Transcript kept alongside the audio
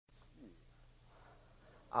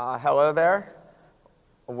Hello there.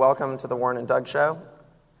 Welcome to the Warren and Doug Show.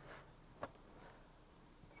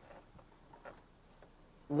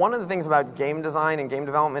 One of the things about game design and game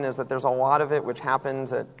development is that there's a lot of it which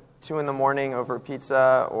happens at 2 in the morning over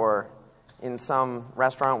pizza or in some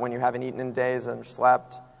restaurant when you haven't eaten in days and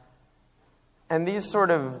slept. And these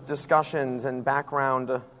sort of discussions and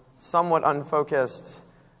background, somewhat unfocused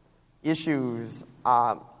issues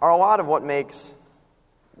are a lot of what makes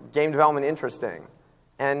game development interesting.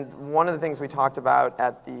 And one of the things we talked about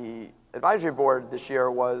at the advisory board this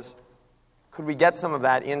year was, could we get some of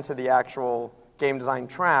that into the actual game design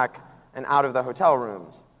track and out of the hotel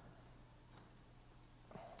rooms?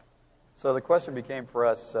 So the question became for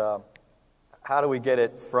us, how do we get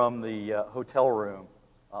it from the hotel room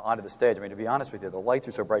onto the stage? I mean, to be honest with you, the lights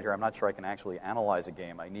are so bright here, I'm not sure I can actually analyze a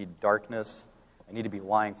game. I need darkness. I need to be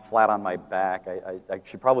lying flat on my back. I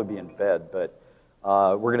should probably be in bed, but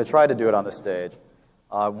we're going to try to do it on the stage.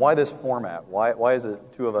 Why this format? Why is it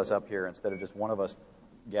 2 of us up here instead of just one of us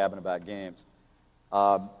gabbing about games?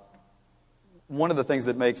 One of the things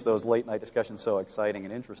that makes those late-night discussions so exciting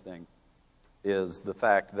and interesting is the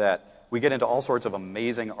fact that we get into all sorts of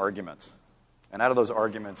amazing arguments. And out of those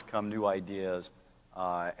arguments come new ideas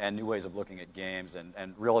and new ways of looking at games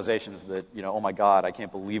and realizations that, oh my God, I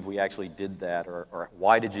can't believe we actually did that, or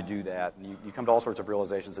why did you do that? And you come to all sorts of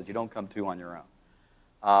realizations that you don't come to on your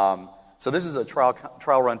own. So this is a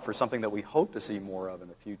trial run for something that we hope to see more of in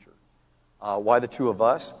the future. Why the 2 of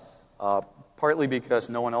us? Partly because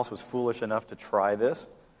no one else was foolish enough to try this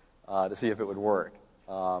to see if it would work.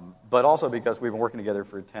 But also because we've been working together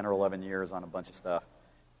for 10 or 11 years on a bunch of stuff.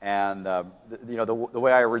 And the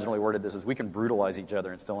way I originally worded this is we can brutalize each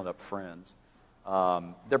other and still end up friends.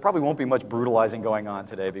 There probably won't be much brutalizing going on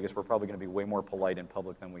today because we're probably going to be way more polite in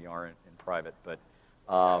public than we are in private.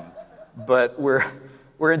 But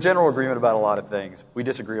we're in general agreement about a lot of things. We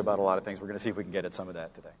disagree about a lot of things. We're going to see if we can get at some of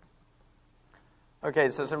that today. Okay,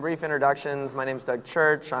 so some brief introductions. My name's Doug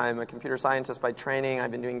Church. I'm a computer scientist by training.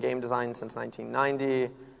 I've been doing game design since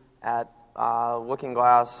 1990 at Looking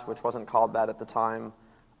Glass, which wasn't called that at the time.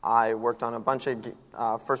 I worked on a bunch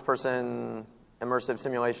of first-person immersive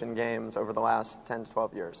simulation games over the last 10 to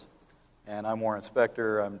 12 years. And I'm Warren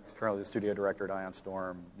Spector. I'm currently the studio director at Ion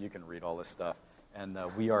Storm. You can read all this stuff. And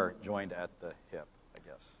we are joined at the hip, I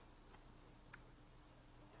guess.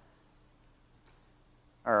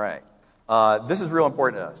 All right. This is real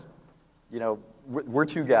important to us. We're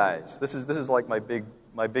 2 guys. This is like my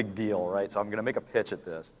big deal, right? So I'm going to make a pitch at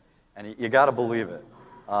this, and you got to believe it.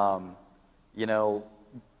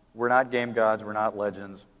 We're not game gods. We're not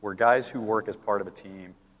legends. We're guys who work as part of a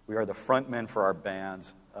team. We are the front men for our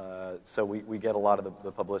bands, so we get a lot of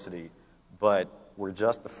the publicity, but we're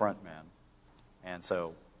just the front men. And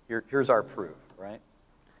so here's our proof, right?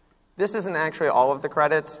 This isn't actually all of the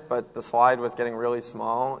credits, but the slide was getting really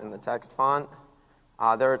small in the text font.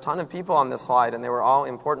 There are a ton of people on this slide, and they were all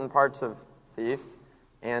important parts of Thief.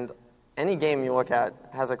 And any game you look at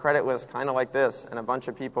has a credit list kind of like this, and a bunch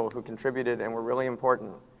of people who contributed and were really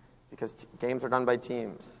important, because games are done by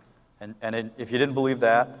teams. And if you didn't believe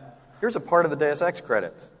that, here's a part of the Deus Ex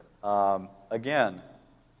credits. Again,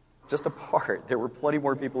 just a part. There were plenty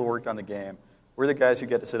more people who worked on the game. We're the guys who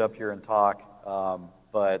get to sit up here and talk.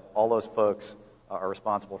 But all those folks are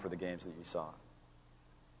responsible for the games that you saw.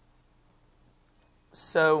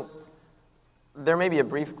 So there may be a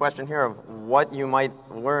brief question here of what you might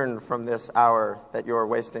learn from this hour that you're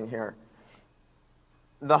wasting here.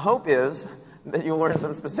 The hope is that you learn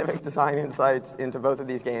some specific design insights into both of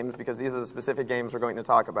these games, because these are the specific games we're going to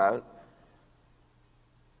talk about.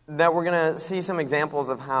 That we're going to see some examples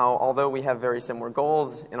of how, although we have very similar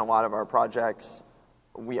goals in a lot of our projects,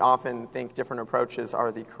 we often think different approaches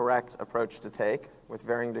are the correct approach to take with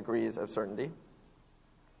varying degrees of certainty.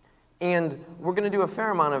 And we're going to do a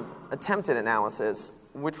fair amount of attempted analysis,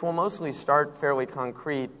 which will mostly start fairly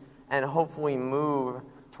concrete and hopefully move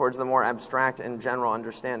towards the more abstract and general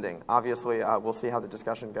understanding. Obviously, we'll see how the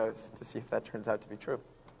discussion goes to see if that turns out to be true.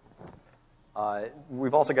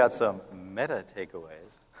 We've also got some meta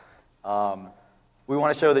takeaways. We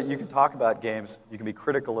want to show that you can talk about games, you can be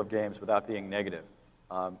critical of games without being negative.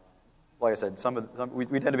 Like I said, we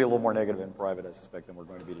tend to be a little more negative in private, I suspect, than we're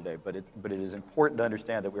going to be today. But it is important to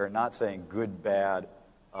understand that we are not saying good, bad,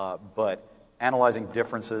 but analyzing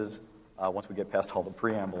differences, once we get past all the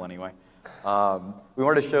preamble anyway. We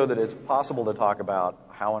wanted to show that it's possible to talk about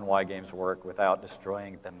how and why games work without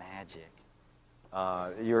destroying the magic.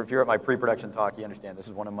 If you're at my pre-production talk, you understand this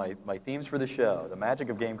is one of my themes for the show. The magic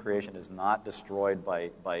of game creation is not destroyed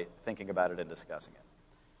by thinking about it and discussing it.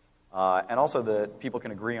 And also that people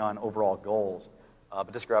can agree on overall goals.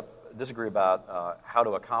 but disagree about how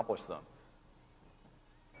to accomplish them.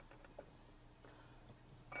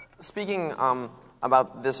 Speaking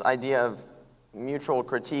about this idea of mutual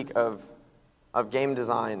critique of game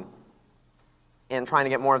design and trying to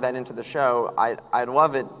get more of that into the show, I'd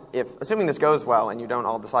love it if, assuming this goes well and you don't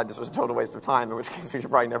all decide this was a total waste of time, in which case we should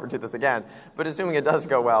probably never do this again, but assuming it does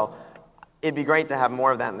go well, it'd be great to have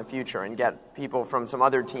more of that in the future and get people from some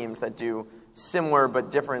other teams that do similar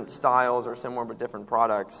but different styles or similar but different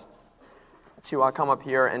products to come up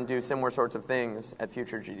here and do similar sorts of things at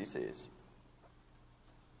future GDCs.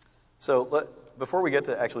 So before we get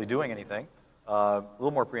to actually doing anything, a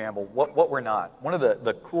little more preamble, what we're not. One of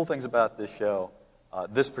the cool things about this show,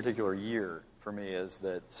 this particular year for me, is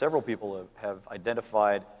that several people have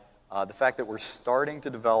identified the fact that we're starting to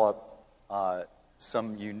develop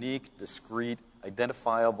some unique, discrete,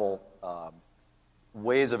 identifiable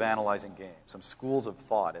ways of analyzing games, some schools of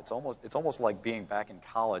thought. It's almost like being back in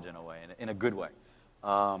college in a way, in a good way.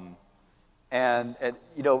 And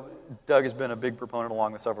you know, Doug has been a big proponent,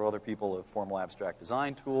 along with several other people, of formal abstract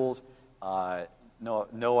design tools.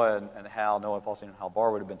 Noah and Hal, Noah Falstein and Hal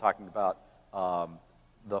Barr would have been talking about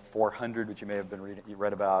the 400, which you may have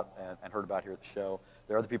read about and heard about here at the show.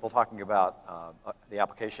 There are other people talking about the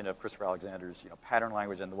application of Christopher Alexander's pattern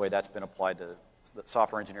language and the way that's been applied to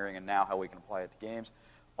software engineering, and now how we can apply it to games.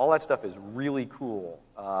 All that stuff is really cool.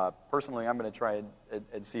 Personally, I'm going to try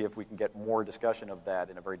and see if we can get more discussion of that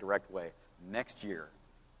in a very direct way next year,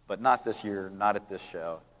 but not this year, not at this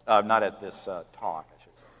show, not at this talk, I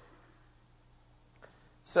should say.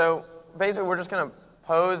 So basically, we're just going to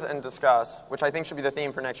pose and discuss, which I think should be the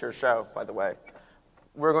theme for next year's show, by the way.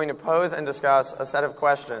 We're going to pose and discuss a set of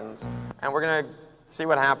questions, and we're going to see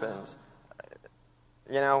what happens.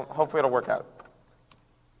 Hopefully it'll work out.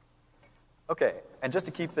 Okay, and just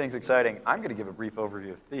to keep things exciting, I'm going to give a brief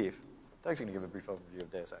overview of Thief. Doug's going to give a brief overview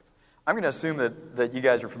of Deus Ex. I'm going to assume that you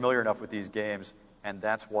guys are familiar enough with these games, and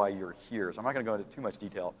that's why you're here. So I'm not going to go into too much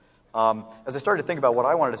detail. As I started to think about what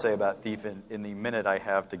I wanted to say about Thief in the minute I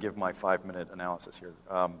have to give my 5-minute analysis here,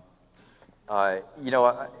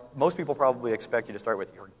 most people probably expect you to start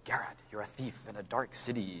with, you're Garrett, you're a thief in a dark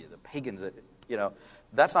city, the pagans,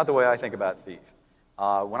 That's not the way I think about Thief.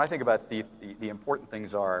 When I think about Thief, the important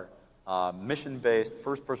things are mission-based,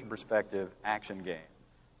 first-person perspective action game,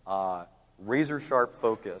 razor-sharp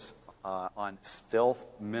focus on stealth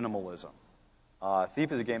minimalism.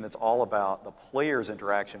 Thief is a game that's all about the player's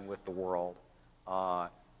interaction with the world,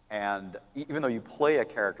 and even though you play a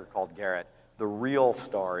character called Garrett, the real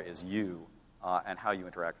star is you and how you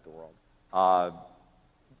interact with the world.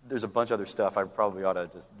 There's a bunch of other stuff. I probably ought to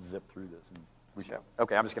just zip through this.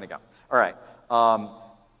 Okay, I'm just going to go. All right.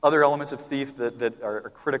 Other elements of Thief that are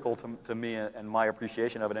critical to me and my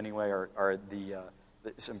appreciation of it anyway are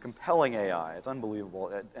some compelling AI. It's unbelievable.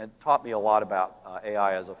 It taught me a lot about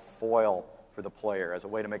AI as a foil for the player, as a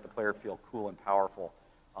way to make the player feel cool and powerful,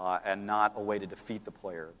 and not a way to defeat the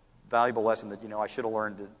player. Valuable lesson that I should have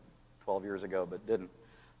learned 12 years ago, but didn't.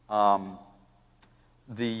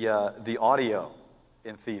 The audio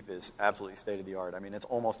in Thief is absolutely state-of-the-art. I mean, it's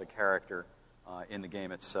almost a character in the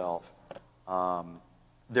game itself.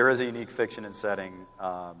 There is a unique fiction and setting,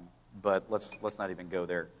 but let's not even go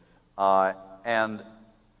there. And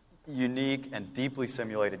unique and deeply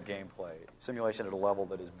simulated gameplay, simulation at a level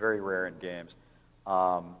that is very rare in games,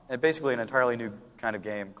 and basically an entirely new kind of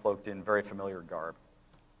game cloaked in very familiar garb.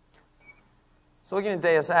 So looking at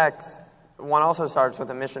Deus Ex, one also starts with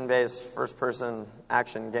a mission-based first-person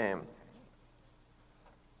action game.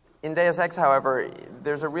 In Deus Ex, however,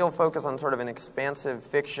 there's a real focus on sort of an expansive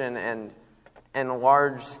fiction and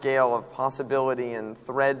large scale of possibility and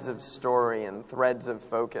threads of story and threads of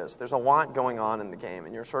focus. There's a lot going on in the game,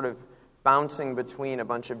 and you're sort of bouncing between a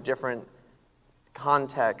bunch of different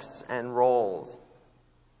contexts and roles.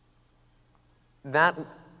 That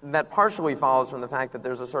partially follows from the fact that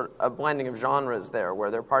there's a blending of genres there, where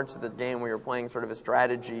there are parts of the game where you're playing sort of a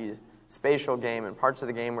strategy spatial game, and parts of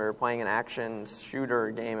the game where you're playing an action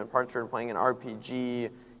shooter game, and parts where you're playing an RPG,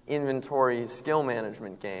 inventory, skill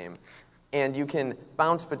management game. And you can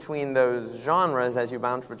bounce between those genres as you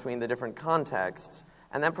bounce between the different contexts,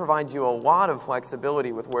 and that provides you a lot of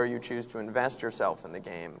flexibility with where you choose to invest yourself in the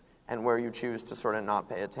game and where you choose to sort of not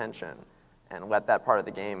pay attention and let that part of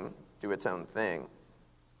the game do its own thing.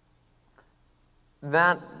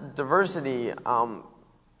 That diversity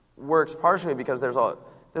works partially because there's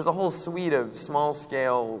a whole suite of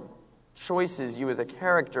small-scale choices you as a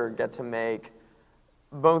character get to make,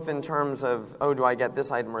 both in terms of, oh, do I get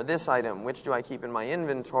this item or this item? Which do I keep in my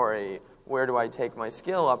inventory? Where do I take my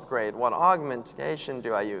skill upgrade? What augmentation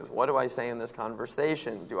do I use? What do I say in this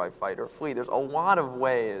conversation? Do I fight or flee? There's a lot of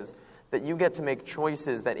ways that you get to make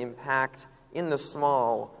choices that impact, in the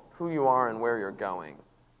small, who you are and where you're going.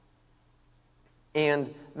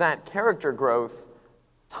 And that character growth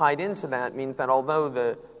tied into that means that although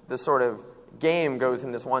the sort of game goes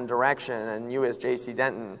in this one direction and you as J.C.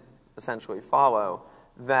 Denton essentially follow,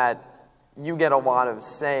 that you get a lot of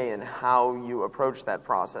say in how you approach that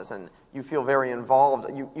process, and you feel very involved.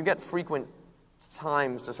 You get frequent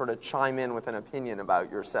times to sort of chime in with an opinion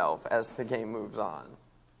about yourself as the game moves on.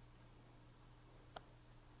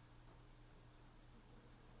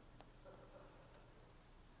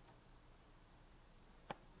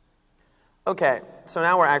 Okay, so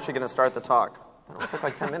now we're actually going to start the talk. It took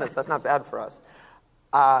like 10 minutes. That's not bad for us.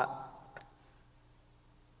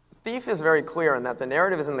 Thief is very clear in that the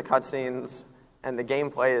narrative is in the cutscenes and the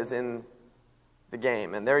gameplay is in the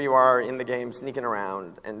game. And there you are in the game sneaking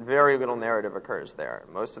around, and very little narrative occurs there.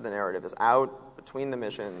 Most of the narrative is out between the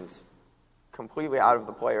missions, completely out of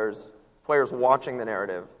the players watching the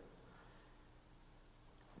narrative.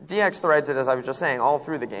 DX threads it, as I was just saying, all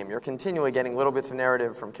through the game. You're continually getting little bits of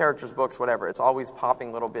narrative from characters, books, whatever. It's always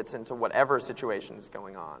popping little bits into whatever situation is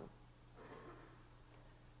going on.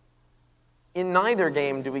 In neither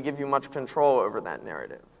game do we give you much control over that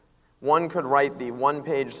narrative. One could write the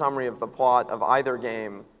one-page summary of the plot of either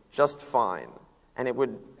game just fine, and it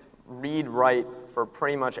would read right for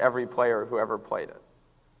pretty much every player who ever played it.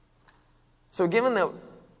 So given that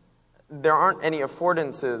there aren't any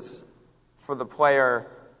affordances for the player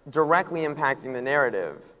directly impacting the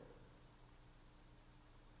narrative,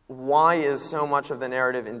 why is so much of the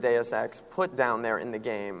narrative in Deus Ex put down there in the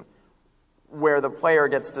game where the player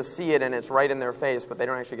gets to see it and it's right in their face, but they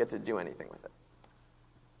don't actually get to do anything with it?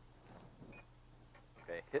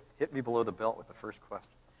 Okay, hit me below the belt with the first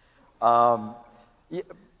question.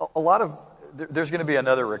 There's going to be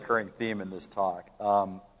another recurring theme in this talk. A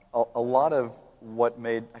lot of what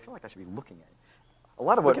made, I feel like I should be looking at it. A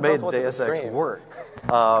lot of what made Deus Ex work,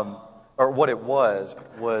 or what it was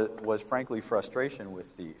frankly frustration with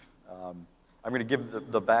Thief. I'm going to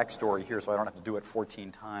give the backstory here so I don't have to do it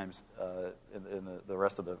 14 times in the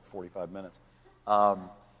rest of the 45 minutes. I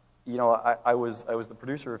was the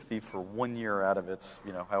producer of Thief for 1 year out of its,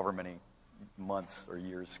 however many months or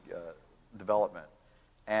years development.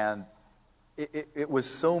 And it was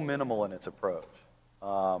so minimal in its approach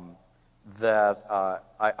that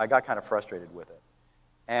I got kind of frustrated with it.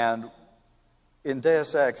 And in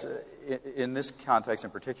Deus Ex, in this context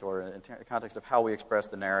in particular, in the context of how we express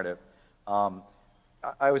the narrative,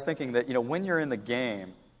 I was thinking that, when you're in the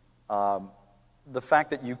game, the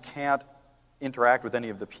fact that you can't interact with any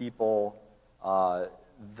of the people,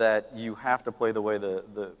 that you have to play the way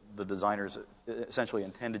the designers essentially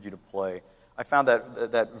intended you to play, I found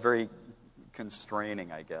that very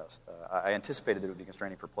constraining, I guess. I anticipated that it would be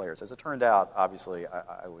constraining for players. As it turned out, obviously,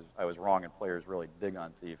 I was wrong, and players really dig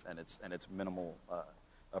on Thief and its minimal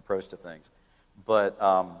approach to things. But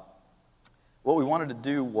what we wanted to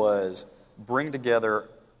do was bring together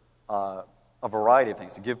a variety of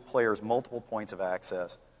things to give players multiple points of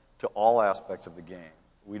access to all aspects of the game.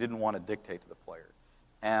 We didn't want to dictate to the player.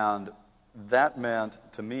 And that meant,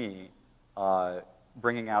 to me,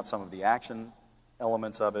 bringing out some of the action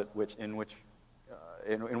elements of it,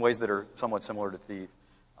 in ways that are somewhat similar to Thief,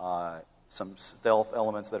 some stealth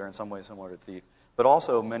elements that are in some ways similar to Thief, but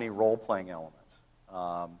also many role-playing elements.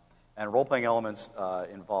 And role-playing elements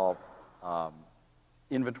involve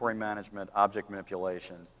inventory management, object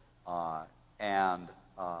manipulation, and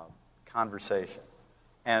conversation.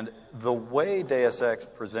 And the way Deus Ex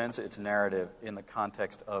presents its narrative in the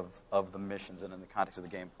context of the missions and in the context of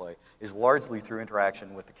the gameplay is largely through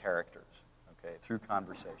interaction with the characters, okay, through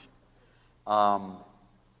conversation.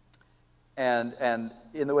 And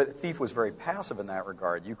in the way that Thief was very passive in that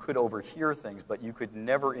regard, you could overhear things, but you could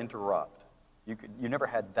never interrupt. You never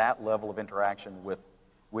had that level of interaction with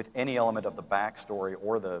any element of the backstory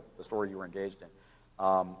or the story you were engaged in.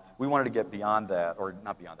 We wanted to get beyond that, or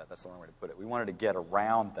not beyond that, that's the wrong way to put it. We wanted to get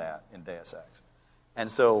around that in Deus Ex. And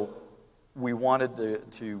so we wanted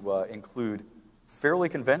to include fairly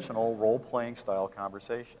conventional role-playing style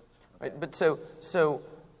conversations. Right, but so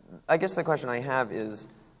I guess the question I have is,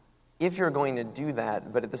 if you're going to do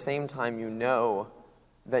that, but at the same time you know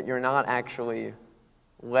that you're not actually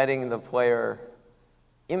letting the player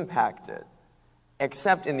impact it,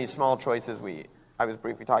 except in these small choices I was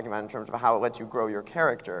briefly talking about in terms of how it lets you grow your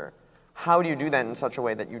character, how do you do that in such a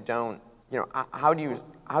way that you don't, how do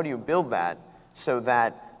you build that so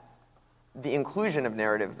that the inclusion of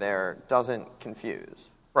narrative there doesn't confuse?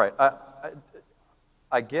 Right.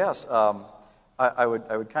 I guess I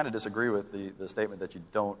would kind of disagree with the statement that you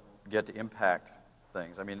don't get to impact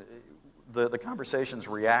things. I mean, the conversations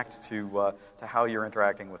react to how you're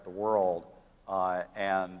interacting with the world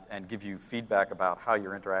and give you feedback about how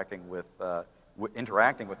you're interacting with the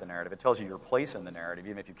narrative. It tells you your place in the narrative,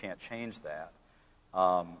 even if you can't change that.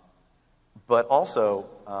 But also,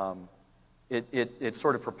 it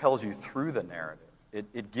sort of propels you through the narrative.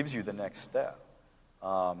 It gives you the next step.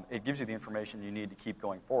 It gives you the information you need to keep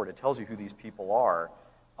going forward. It tells you who these people are.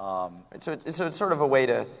 So it's sort of a way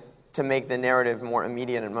to make the narrative more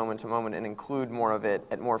immediate and moment to moment and include more of it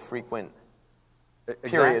at more frequent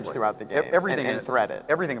periods throughout the game. And thread it.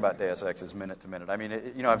 Everything about Deus Ex is minute to minute. I mean,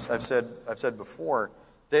 I've said before,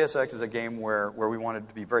 Deus Ex is a game where we wanted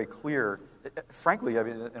to be very clear. Frankly, I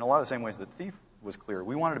mean, in a lot of the same ways that Thief was clear,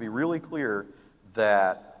 we wanted to be really clear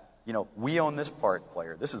that we own this part,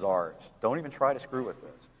 player. This is ours. Don't even try to screw with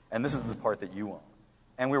this. And this is the part that you own.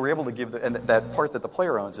 And we were able to give and that part that the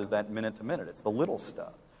player owns is that minute to minute. It's the little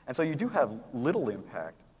stuff. And so you do have little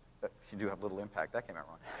impact. You do have little impact. That came out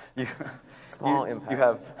wrong. Small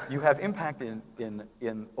impact. You have impact in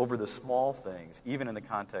over the small things, even in the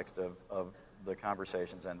context of the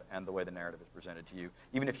conversations and the way the narrative is presented to you.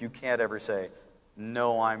 Even if you can't ever say,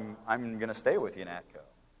 no, I'm going to stay with you in Atco.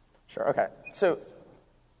 Sure. Okay. So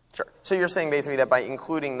you're saying basically that by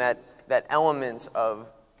including that element of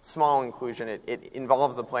small inclusion, it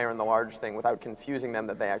involves the player in the large thing without confusing them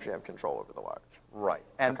that they actually have control over the large. Right.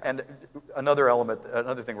 And another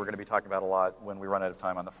thing we're going to be talking about a lot when we run out of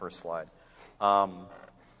time on the first slide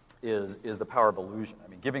is the power of illusion. I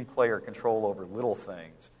mean, giving player control over little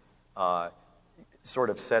things sort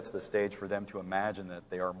of sets the stage for them to imagine that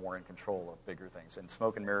they are more in control of bigger things. And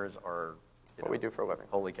smoke and mirrors are what we do for a living.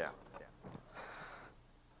 Holy cow. Yeah.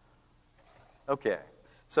 Okay.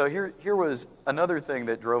 So here was another thing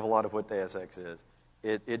that drove a lot of what Deus Ex is.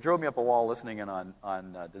 It drove me up a wall listening in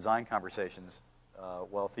on design conversations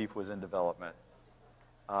while Thief was in development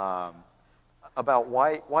about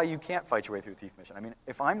why you can't fight your way through a Thief mission. I mean,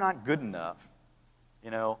 if I'm not good enough,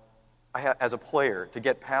 as a player, to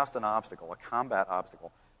get past an obstacle, a combat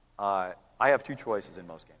obstacle, I have two choices in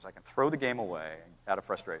most games. I can throw the game away out of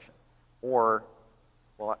frustration, or,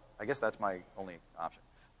 well, I guess that's my only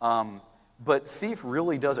option. But Thief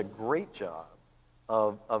really does a great job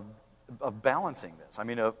of balancing this. I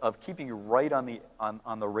mean, of keeping you right on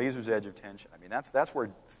the razor's edge of tension. I mean, that's where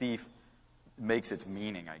Thief makes its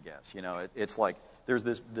meaning, I guess. It's like there's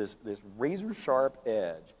this razor sharp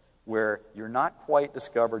edge where you're not quite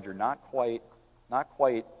discovered, you're not quite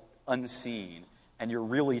unseen, and you're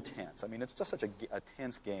really tense. I mean, it's just such a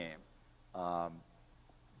tense game.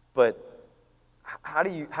 But how do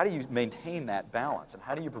you maintain that balance, and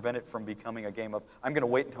how do you prevent it from becoming a game of I'm going to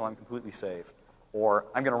wait until I'm completely safe, or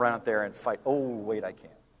I'm going to run out there and fight? Oh, wait, I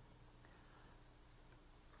can't.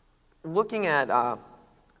 Looking at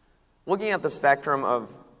the spectrum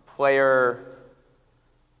of player's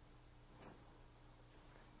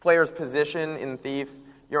position in Thief,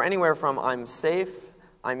 you're anywhere from I'm safe,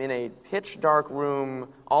 I'm in a pitch dark room,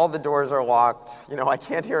 all the doors are locked, I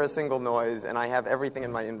can't hear a single noise, and I have everything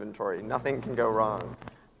in my inventory, nothing can go wrong,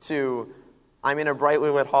 to I'm in a brightly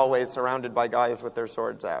lit hallway surrounded by guys with their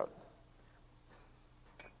swords out.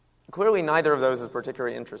 Clearly, neither of those is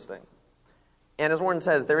particularly interesting. And as Warren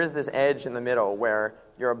says, there is this edge in the middle where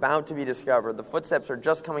you're about to be discovered, the footsteps are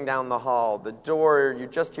just coming down the hall, the door, you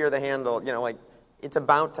just hear the handle, it's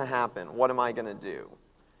about to happen. What am I going to do?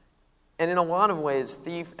 And in a lot of ways,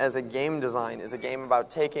 Thief as a game design is a game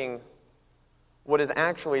about taking what is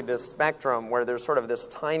actually this spectrum where there's sort of this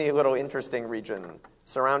tiny little interesting region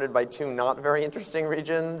surrounded by two not very interesting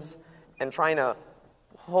regions and trying to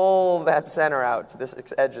pull that center out to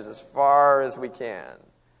the edges as far as we can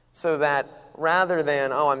so that rather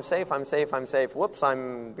than, oh, I'm safe, whoops,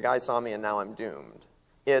 the guy saw me and now I'm doomed.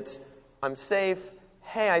 It's, I'm safe,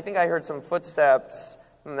 hey, I think I heard some footsteps,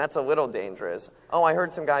 that's a little dangerous. Oh, I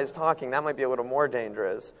heard some guys talking, that might be a little more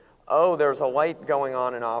dangerous. Oh, there's a light going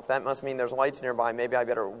on and off, that must mean there's lights nearby, maybe I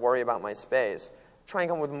better worry about my space. Try and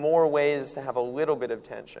come up with more ways to have a little bit of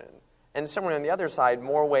tension. And somewhere on the other side,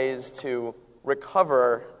 more ways to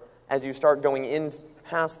recover as you start going in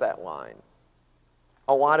past that line.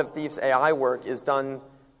 A lot of Thief's AI work is done.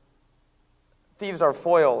 Thieves are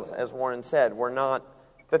foils, as Warren said.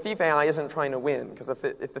 The Thief AI isn't trying to win, because if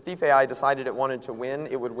the Thief AI decided it wanted to win,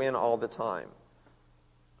 it would win all the time.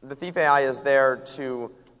 The Thief AI is there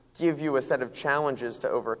to give you a set of challenges to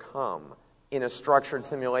overcome in a structured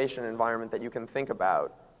simulation environment that you can think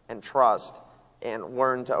about and trust and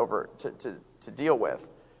learn to deal with.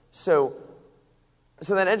 So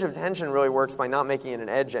that edge of tension really works by not making it an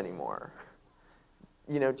edge anymore.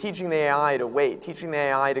 teaching the AI to wait, teaching the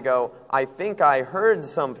AI to go, I think I heard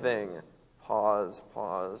something. Pause,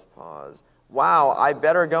 pause, pause. Wow, I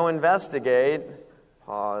better go investigate.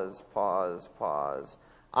 Pause, pause, pause.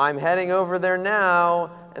 I'm heading over there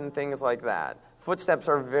now, and things like that. Footsteps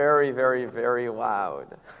are very, very, very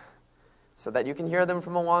loud, so that you can hear them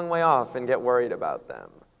from a long way off and get worried about them.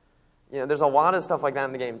 There's a lot of stuff like that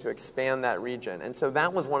in the game to expand that region, and so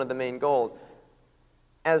that was one of the main goals.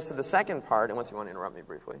 As to the second part, unless you want to interrupt me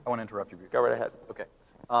briefly. I want to interrupt you briefly. Go right ahead. Okay.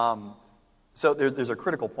 So there's a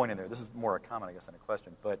critical point in there. This is more a comment, I guess, than a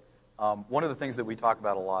question. But one of the things that we talk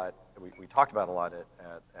about a lot, we talked about a lot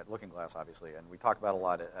at Looking Glass, obviously, and we talk about a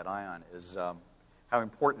lot at ION, is how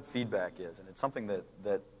important feedback is. And it's something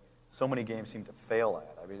that so many games seem to fail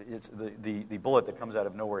at. I mean, it's the bullet that comes out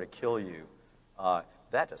of nowhere to kill you,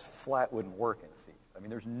 that just flat wouldn't work in Thief. I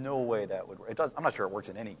mean, there's no way that would work. It does. I'm not sure it works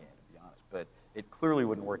in any game, to be honest, but it clearly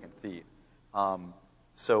wouldn't work in Thief.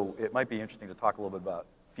 So it might be interesting to talk a little bit about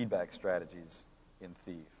feedback strategies in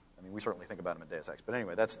Thief. I mean, we certainly think about them in Deus Ex. But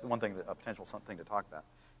anyway, that's one thing, a potential something to talk about.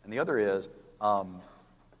 And the other is,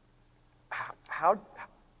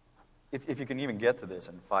 if you can even get to this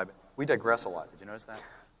in 5, we digress a lot. Did you notice that?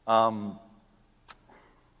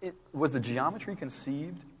 Was the geometry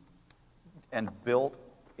conceived and built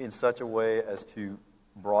in such a way as to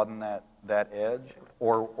broaden that edge,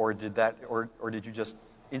 or did you just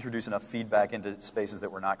introduce enough feedback into spaces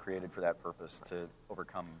that were not created for that purpose to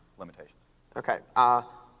overcome limitations? Okay.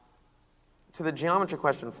 To the geometry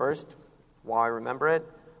question first, while I remember it,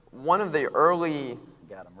 one of the early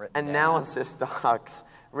analysis docs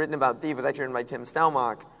written about Thief was actually written by Tim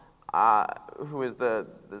Stelmach, who is the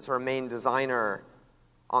sort of main designer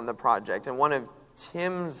on the project. And one of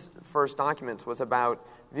Tim's first documents was about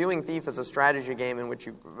viewing Thief as a strategy game in which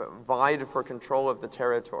you vied for control of the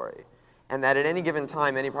territory, and that at any given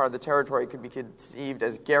time, any part of the territory could be conceived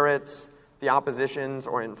as garrets, the oppositions,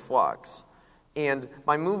 or in flux. And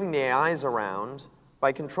by moving the AIs around,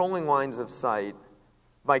 by controlling lines of sight,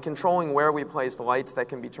 by controlling where we placed lights that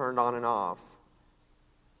can be turned on and off,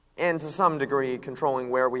 and to some degree controlling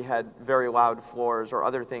where we had very loud floors or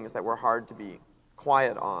other things that were hard to be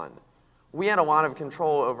quiet on, we had a lot of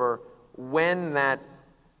control over when that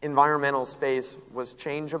environmental space was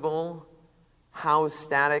changeable, how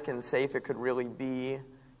static and safe it could really be,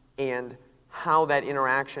 and how that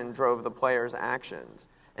interaction drove the player's actions.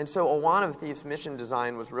 And so a lot of Thief's mission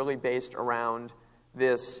design was really based around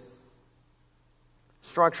this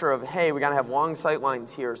structure of, hey, we got to have long sight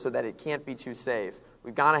lines here so that it can't be too safe.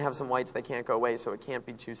 We've got to have some lights that can't go away so it can't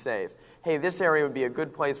be too safe. Hey, this area would be a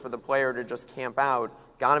good place for the player to just camp out.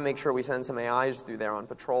 Got to make sure we send some AIs through there on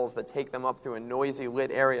patrols that take them up through a noisy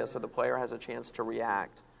lit area so the player has a chance to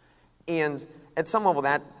react. And at some level,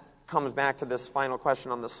 that comes back to this final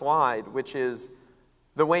question on the slide, which is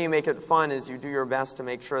the way you make it fun is you do your best to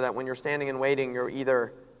make sure that when you're standing and waiting, you're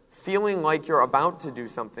either feeling like you're about to do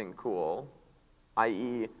something cool,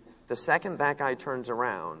 i.e., the second that guy turns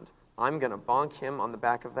around, I'm going to bonk him on the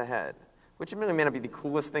back of the head, which really may not be the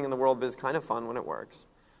coolest thing in the world, but is kind of fun when it works.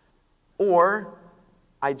 Or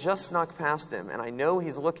I just snuck past him, and I know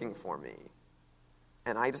he's looking for me,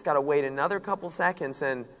 and I just got to wait another couple seconds,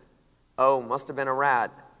 and, oh, must have been a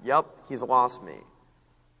rat. Yup, he's lost me.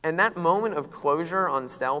 And that moment of closure on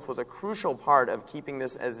stealth was a crucial part of keeping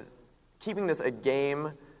this a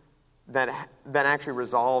game that actually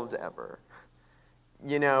resolved ever.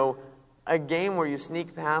 You know, a game where you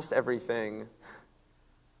sneak past everything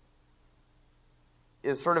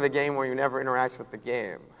is sort of a game where you never interact with the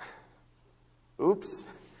game. Oops.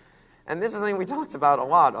 And this is something we talked about a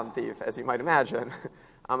lot on Thief, as you might imagine.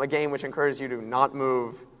 A game which encourages you to not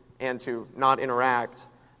move and to not interact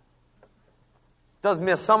does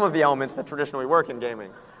miss some of the elements that traditionally work in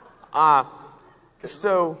gaming.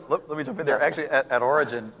 So let me jump in there. Actually, at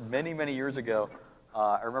Origin, many, many years ago,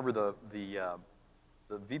 I remember the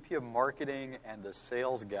VP of marketing and the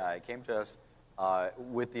sales guy came to us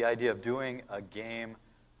with the idea of doing a game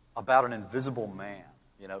about an invisible man,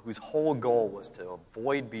 you know, whose whole goal was to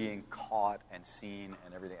avoid being caught and seen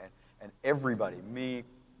and everything. And everybody, me,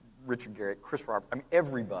 Richard Garrett, Chris Robert, I mean,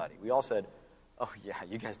 everybody, we all said, oh, yeah,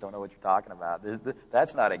 you guys don't know what you're talking about.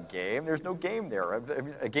 That's not a game. There's no game there. I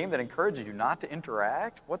mean, a game that encourages you not to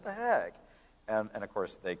interact? What the heck? And of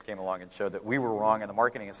course, they came along and showed that we were wrong and the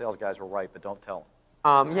marketing and sales guys were right, but don't tell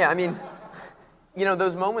them. Yeah, I mean, you know,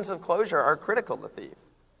 those moments of closure are critical to Thief.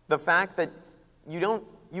 The fact that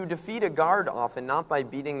you defeat a guard often not by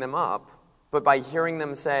beating them up, but by hearing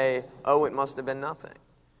them say, oh, it must have been nothing.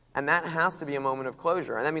 And that has to be a moment of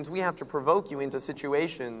closure. And that means we have to provoke you into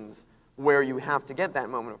situations where you have to get that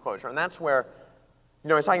moment of closure. And that's where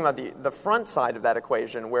I was talking about the front side of that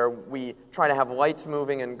equation where we try to have lights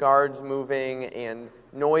moving and guards moving and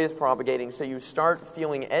noise propagating, so you start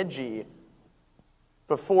feeling edgy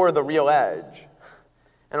before the real edge.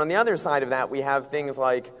 And on the other side of that, we have things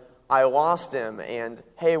like, I lost him, and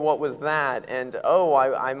hey, what was that? And oh,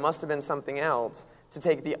 I must have been something else, to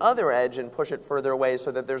take the other edge and push it further away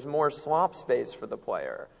so that there's more swap space for the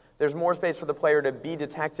player. There's more space for the player to be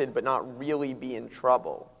detected but not really be in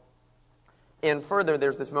trouble. And further,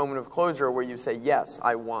 there's this moment of closure where you say, yes,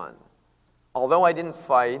 I won. Although I didn't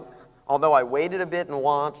fight, although I waited a bit and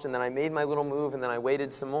watched, and then I made my little move, and then I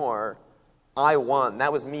waited some more, I won.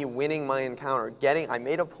 That was me winning my encounter. I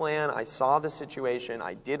made a plan, I saw the situation,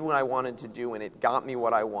 I did what I wanted to do, and it got me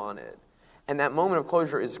what I wanted. And that moment of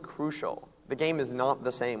closure is crucial. The game is not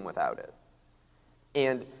the same without it.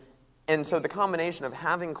 And so the combination of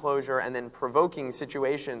having closure and then provoking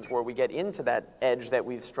situations where we get into that edge that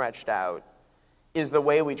we've stretched out is the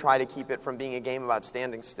way we try to keep it from being a game about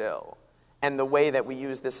standing still. And the way that we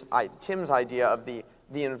use this, Tim's idea of the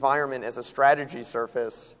environment as a strategy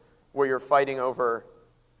surface where you're fighting over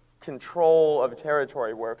control of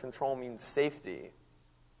territory, where control means safety,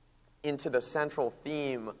 into the central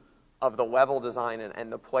theme of the level design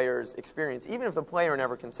and the player's experience, even if the player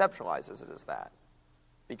never conceptualizes it as that.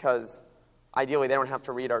 Because ideally, they don't have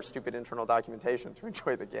to read our stupid internal documentation to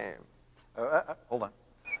enjoy the game. Hold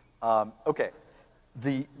on. Okay.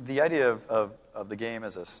 The idea of the game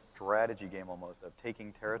as a strategy game almost, of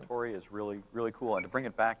taking territory, is really, really cool. And to bring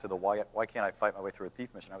it back to the why can't I fight my way through a thief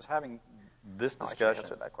mission, I was having this discussion. I should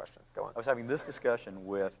answer that question. Go on. I was having this discussion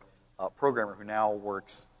with a programmer who now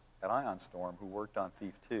works at Ion Storm, who worked on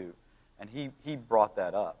Thief 2. And he brought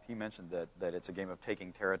that up. He mentioned that it's a game of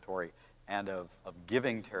taking territory and of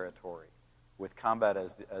giving territory, with combat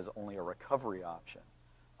as only a recovery option.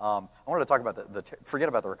 I wanted to talk about forget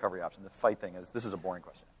about the recovery option. The fight thing this is a boring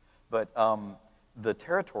question, but the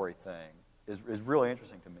territory thing is really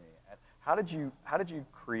interesting to me. How did you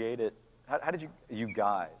create it? How did you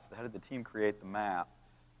guys? How did the team create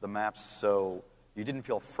the maps so you didn't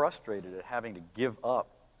feel frustrated at having to give up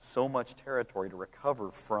so much territory to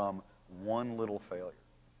recover from one little failure?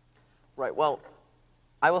 Right. Well,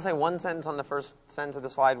 I will say one sentence on the first sentence of the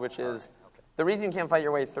slide, which is, the reason you can't fight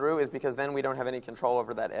your way through is because then we don't have any control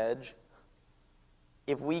over that edge.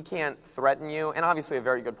 If we can't threaten you, and obviously a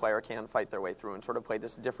very good player can fight their way through and sort of play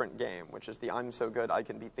this different game, which is the I'm so good I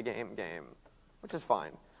can beat the game, which is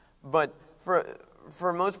fine. But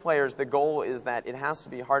for most players, the goal is that it has to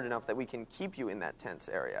be hard enough that we can keep you in that tense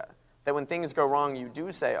area. That when things go wrong, you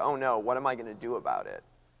do say, oh no, what am I going to do about it?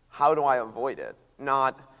 How do I avoid it?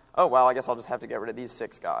 Not, oh, well, I guess I'll just have to get rid of these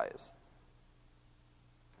 6 guys.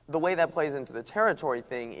 The way that plays into the territory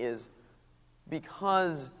thing is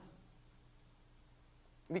because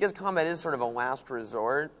combat is sort of a last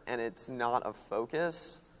resort and it's not a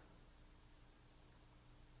focus,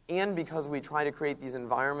 and because we try to create these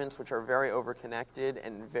environments which are very overconnected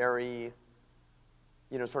and very,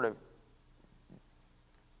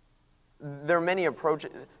 there are many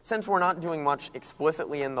approaches. Since we're not doing much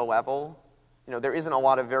explicitly in the level, there isn't a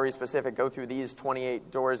lot of very specific, go through these 28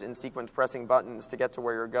 doors in sequence pressing buttons to get to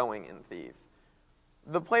where you're going in Thief.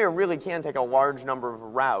 The player really can take a large number of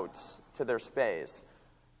routes to their space.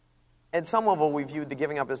 At some level, we viewed the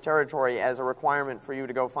giving up his territory as a requirement for you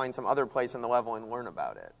to go find some other place in the level and learn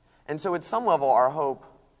about it. And so at some level, our hope,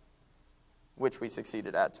 which we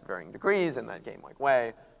succeeded at to varying degrees in that game-like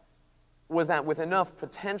way, was that with enough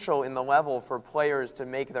potential in the level for players to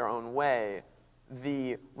make their own way,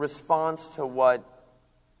 the response to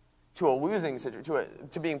a losing situation,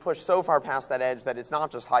 to being pushed so far past that edge that it's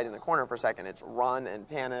not just hide in the corner for a second, it's run and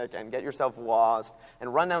panic and get yourself lost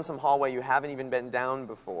and run down some hallway you haven't even been down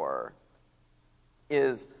before,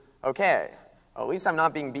 is, okay, at least I'm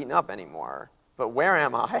not being beaten up anymore, but where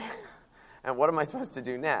am I? And what am I supposed to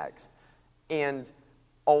do next? And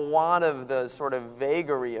a lot of the sort of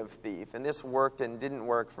vagary of Thief, and this worked and didn't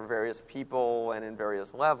work for various people and in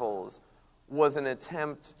various levels, was an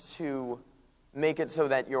attempt to make it so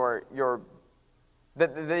that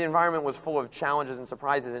that the environment was full of challenges and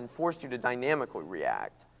surprises and forced you to dynamically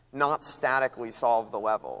react, not statically solve the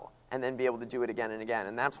level, and then be able to do it again and again.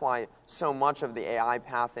 And that's why so much of the AI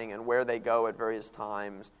pathing and where they go at various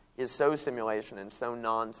times is so simulation and so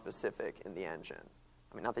non-specific in the engine.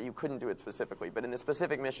 I mean, not that you couldn't do it specifically, but in the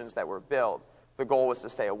specific missions that were built, the goal was to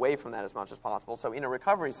stay away from that as much as possible. So in a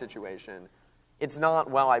recovery situation, it's not,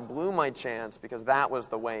 well, I blew my chance because that was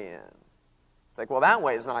the way in. It's like, well, that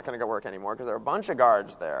way is not going to work anymore because there are a bunch of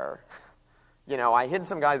guards there. I hid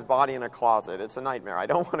some guy's body in a closet. It's a nightmare. I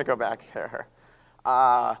don't want to go back there.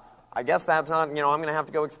 I guess that's not, I'm going to have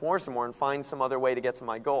to go explore some more and find some other way to get to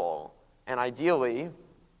my goal. And ideally,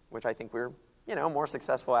 which I think we're, more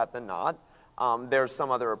successful at than not, there's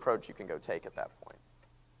some other approach you can go take at that point.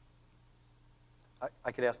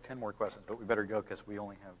 I could ask 10 more questions, but we better go because we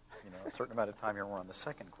only have, a certain amount of time here. We're on the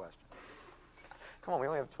second question. Come on, we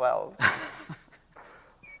only have 12.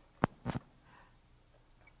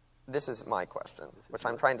 This is my question, which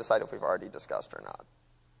I'm trying to decide if we've already discussed or not.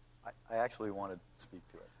 I actually want to speak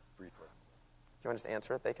to it briefly. Do you want to just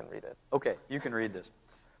answer it? They can read it. Okay, you can read this.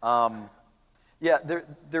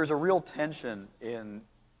 There's a real tension in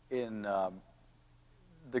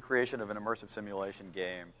the creation of an immersive simulation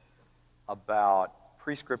game about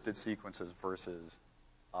pre-scripted sequences versus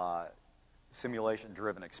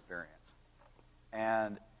simulation-driven experience.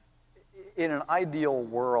 And in an ideal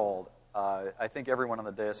world, I think everyone on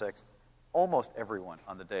the Deus Ex, almost everyone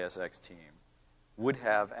on the Deus Ex team, would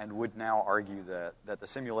have and would now argue that the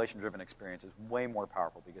simulation-driven experience is way more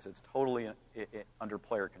powerful because it's totally under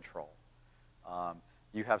player control.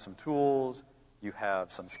 You have some tools, you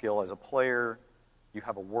have some skill as a player, you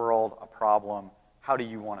have a world, a problem. How do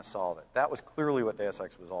you want to solve it? That was clearly what Deus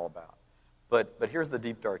Ex was all about. But here's the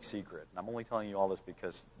deep, dark secret. And I'm only telling you all this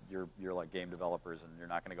because you're like game developers and you're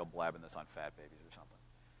not going to go blabbing this on Fat Babies or something.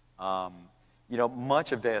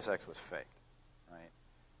 Much of Deus Ex was fake, right?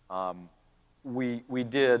 We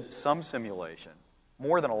did some simulation,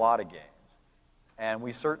 more than a lot of games, and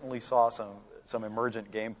we certainly saw some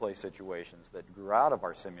emergent gameplay situations that grew out of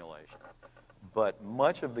our simulation. But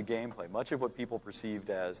much of the gameplay, much of what people perceived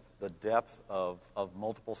as the depth of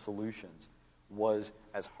multiple solutions was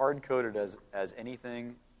as hard-coded as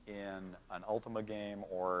anything in an Ultima game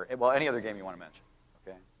or, any other game you want to mention,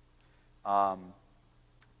 okay?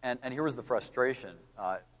 And here was the frustration,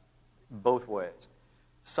 both ways.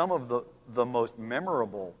 Some of the most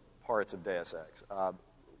memorable parts of Deus Ex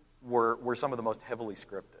were some of the most heavily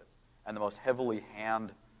scripted and the most heavily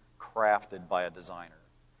handcrafted by a designer.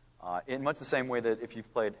 In much the same way that if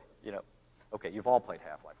you've played, you've all played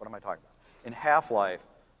Half-Life. What am I talking about? In Half-Life,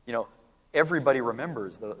 everybody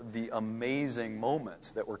remembers the amazing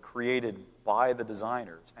moments that were created by the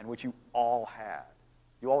designers and which you all had.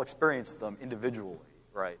 You all experienced them individually,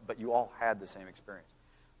 right? But you all had the same experience.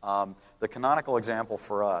 The canonical example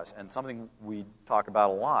for us, and something we talk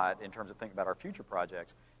about a lot in terms of thinking about our future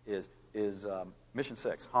projects, is Mission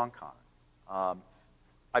 6, Hong Kong.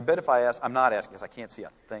 I bet if I ask, I'm not asking because I can't see a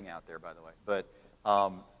thing out there, by the way, but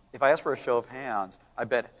if I ask for a show of hands, I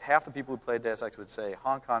bet half the people who played Deus Ex would say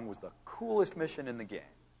Hong Kong was the coolest mission in the game.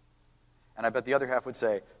 And I bet the other half would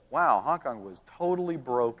say, wow, Hong Kong was totally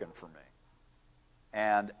broken for me.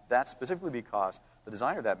 And that's specifically because the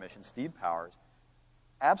designer of that mission, Steve Powers,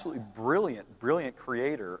 absolutely brilliant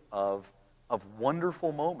creator of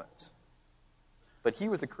wonderful moments. But he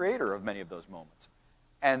was the creator of many of those moments.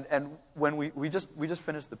 And when we just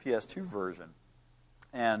finished the PS2 version,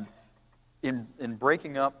 and in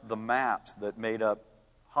breaking up the maps that made up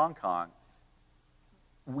Hong Kong,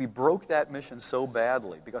 we broke that mission so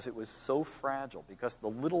badly because it was so fragile, because the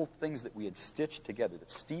little things that we had stitched together,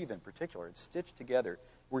 that Steve in particular had stitched together,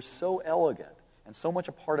 were so elegant and so much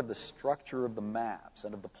a part of the structure of the maps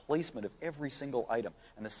and of the placement of every single item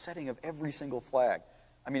and the setting of every single flag.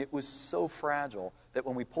 I mean, it was so fragile that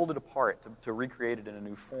when we pulled it apart to recreate it in a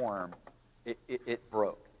new form, it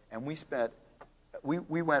broke. And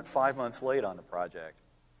we went 5 months late on the project,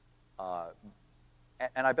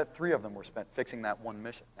 and I bet 3 of them were spent fixing that one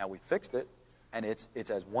mission. Now, we fixed it, and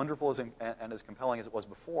it's as wonderful and as compelling as it was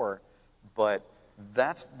before, but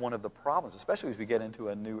that's one of the problems, especially as we get into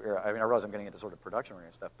a new era. I mean, I realize I'm getting into sort of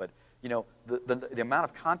production-oriented stuff, but, the amount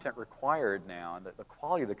of content required now and the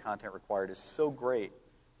quality of the content required is so great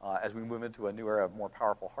as we move into a new era of more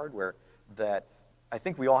powerful hardware that I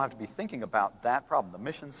think we all have to be thinking about that problem, the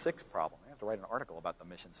Mission 6 problem. I have to write an article about the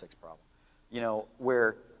Mission 6 problem,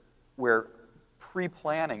 where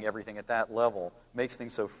pre-planning everything at that level makes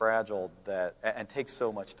things so fragile and takes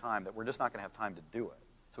so much time that we're just not going to have time to do it.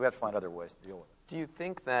 So we have to find other ways to deal with it. Do you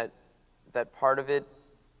think that part of it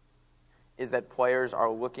is that players are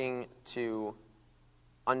looking to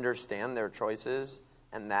understand their choices,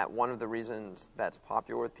 and that one of the reasons that's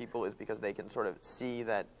popular with people is because they can sort of see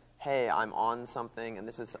that, hey, I'm on something, and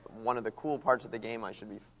this is one of the cool parts of the game I should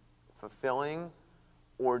be fulfilling?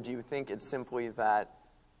 Or do you think it's simply that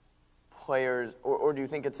players, or do you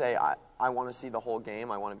think it's I want to see the whole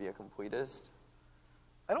game, I want to be a completist?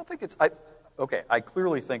 I don't think it's... I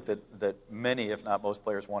clearly think that many, if not most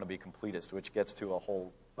players, want to be completist, which gets to a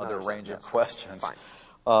whole other range of questions. Fine.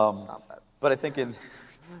 Stop that. But I think in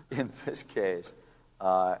this case,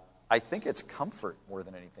 I think it's comfort more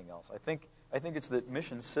than anything else. I think I think it's that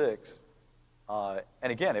Mission 6, and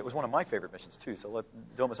again, it was one of my favorite missions too, so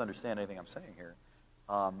don't misunderstand anything I'm saying here.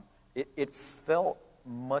 It felt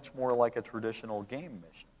much more like a traditional game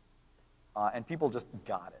mission. And people just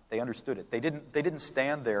got it. They understood it. They didn't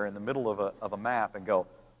stand there in the middle of a map and go,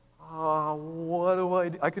 what do I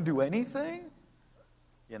do? I can do anything?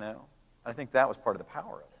 You know? I think that was part of the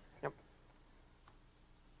power of it. Yep.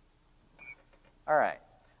 All right.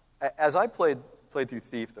 As I played through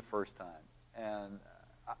Thief the first time, and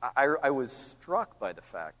I was struck by the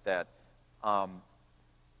fact that I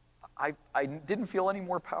didn't feel any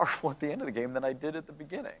more powerful at the end of the game than I did at the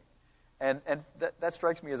beginning. And that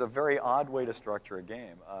strikes me as a very odd way to structure a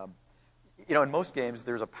game. You know, in most games,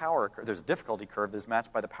 there's a difficulty curve that's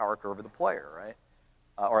matched by the power curve of the player, right?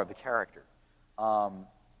 Or of the character.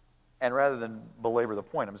 And rather than belabor the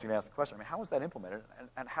point, I'm just going to ask the question, I mean, how is that implemented?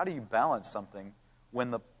 And how do you balance something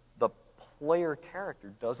when the player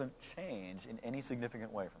character doesn't change in any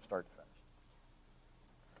significant way from start to finish?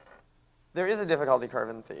 There is a difficulty curve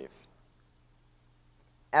in Thief.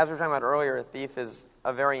 As we were talking about earlier, Thief is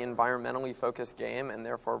a very environmentally focused game, and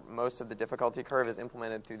therefore most of the difficulty curve is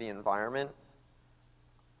implemented through the environment.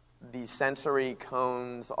 The sensory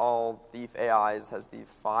cones, all Thief AIs has these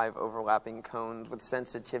 5 overlapping cones with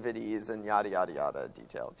sensitivities and yada, yada, yada,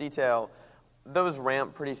 detail. Those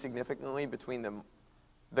ramp pretty significantly between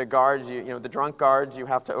the guards, the drunk guards you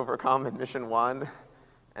have to overcome in Mission 1,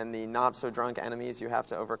 and the not-so-drunk enemies you have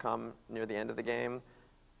to overcome near the end of the game.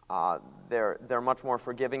 They're much more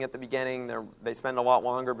forgiving at the beginning. They spend a lot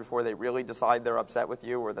longer before they really decide they're upset with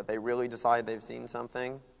you or that they really decide they've seen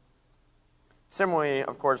something. Similarly,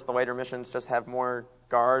 of course, the later missions just have more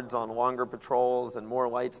guards on longer patrols and more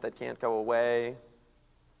lights that can't go away,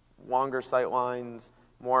 longer sight lines,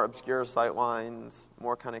 more obscure sight lines,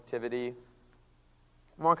 more connectivity.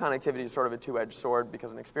 More connectivity is sort of a two-edged sword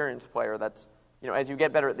because an experienced player, that's, as you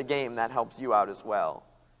get better at the game, that helps you out as well.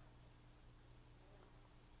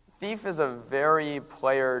 Thief is a very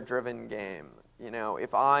player-driven game.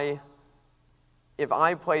 If I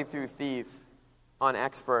play through Thief on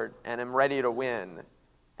Expert and am ready to win,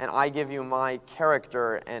 and I give you my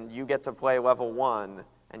character and you get to play level 1,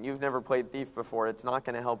 and you've never played Thief before, it's not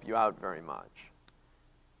going to help you out very much.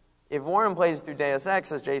 If Warren plays through Deus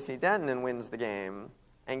Ex as J.C. Denton and wins the game,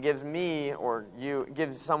 and gives me, or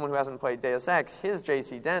gives someone who hasn't played Deus Ex his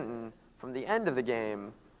J.C. Denton from the end of the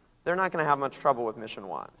game, they're not going to have much trouble with Mission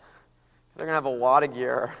 1. They're going to have a lot of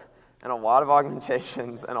gear, and a lot of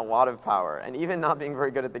augmentations, and a lot of power. And even not being very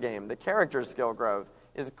good at the game, the character skill growth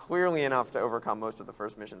is clearly enough to overcome most of the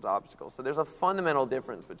first mission's obstacles. So there's a fundamental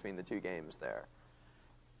difference between the two games there.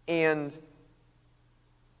 And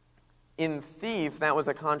in Thief, that was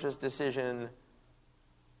a conscious decision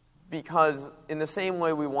because in the same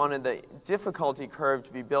way we wanted the difficulty curve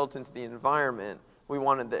to be built into the environment, we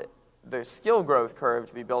wanted the skill growth curve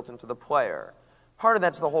to be built into the player. Part of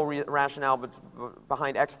that's the whole rationale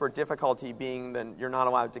behind expert difficulty being that you're not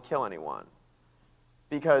allowed to kill anyone.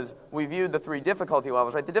 Because we viewed the 3 difficulty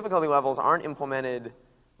levels, right? The difficulty levels aren't implemented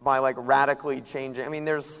by radically changing. I mean,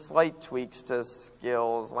 there's slight tweaks to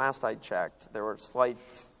skills. Last I checked, there were slight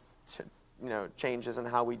changes in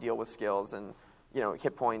how we deal with skills and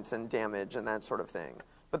hit points and damage and that sort of thing.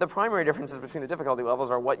 But the primary differences between the difficulty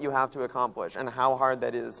levels are what you have to accomplish and how hard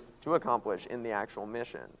that is to accomplish in the actual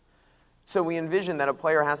mission. So we envision that a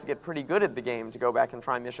player has to get pretty good at the game to go back and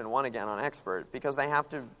try Mission 1 again on Expert because they have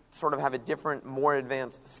to sort of have a different, more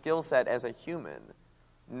advanced skill set as a human,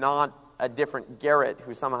 not a different Garrett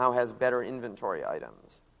who somehow has better inventory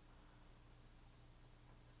items.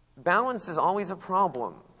 Balance is always a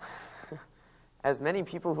problem, as many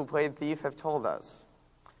people who played Thief have told us.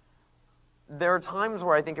 There are times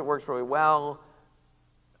where I think it works really well.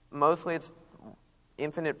 Mostly it's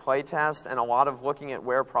infinite playtest and a lot of looking at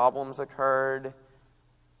where problems occurred,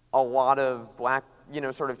 a lot of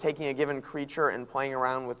sort of taking a given creature and playing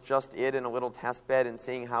around with just it in a little test bed and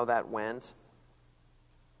seeing how that went.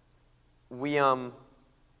 We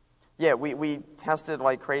tested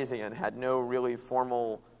like crazy and had no really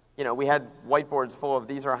formal, we had whiteboards full of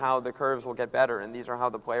these are how the curves will get better and these are how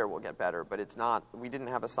the player will get better, but we didn't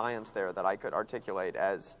have a science there that I could articulate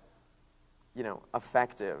as,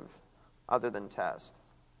 effective other than test.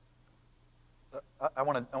 I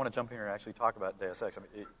want to jump in here and actually talk about Deus Ex. I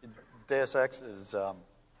mean, Deus Ex is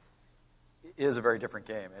a very different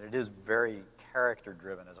game, and it is very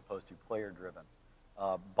character-driven as opposed to player-driven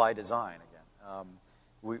by design, again.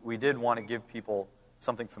 We did want to give people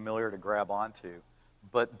something familiar to grab onto,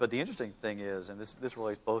 but the interesting thing is, and this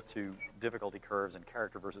relates both to difficulty curves and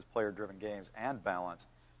character versus player-driven games and balance,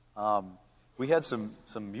 we had some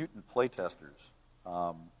mutant playtesters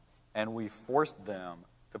and we forced them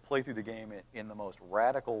to play through the game in the most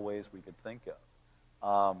radical ways we could think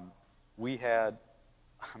of. We had,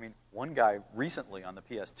 one guy recently on the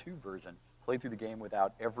PS2 version played through the game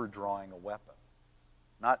without ever drawing a weapon.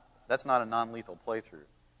 That's not a non-lethal playthrough.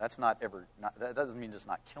 That doesn't mean just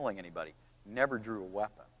not killing anybody. Never drew a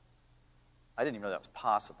weapon. I didn't even know that was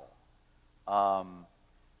possible.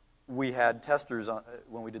 We had testers,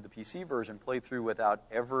 when we did the PC version, play through without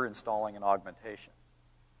ever installing an augmentation.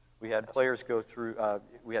 We had players go through,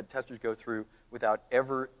 we had testers go through without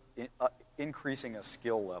ever increasing a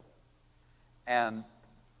skill level. And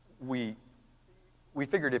we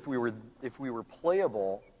figured if we were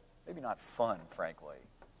playable, maybe not fun, frankly,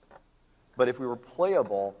 but if we were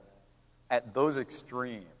playable at those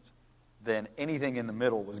extremes, then anything in the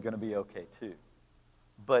middle was going to be okay too.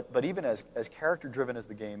 But even as character-driven as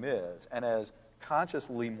the game is, and as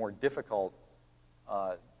consciously more difficult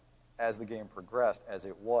as the game progressed, as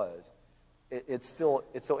it was, it's still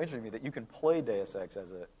interesting to me that you can play Deus Ex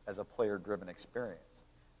as a player-driven experience.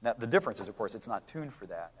 Now, the difference is, of course, it's not tuned for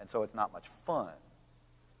that, and so it's not much fun.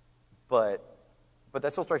 But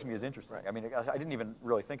that still strikes me as interesting. Right. I mean, I didn't even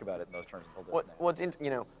really think about it in those terms until just now. Well,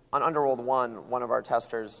 it's on Underworld 1, one of our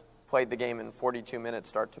testers played the game in 42 minutes,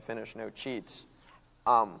 start to finish, no cheats.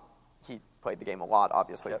 He played the game a lot,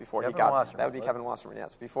 obviously, before he got to that. Would be Kevin Wasserman,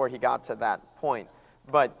 yes, before he got to that point.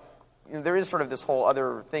 But there is sort of this whole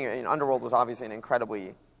other thing. Underworld was obviously an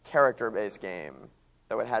incredibly character-based game,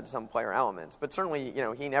 though it had some player elements. But certainly,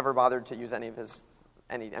 he never bothered to use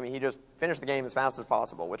he just finished the game as fast as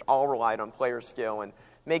possible, which all relied on player skill and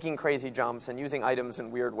making crazy jumps and using items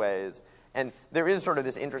in weird ways. And there is sort of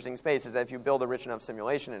this interesting space is that if you build a rich enough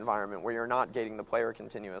simulation environment where you're not gating the player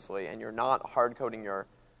continuously and you're not hard-coding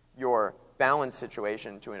your balance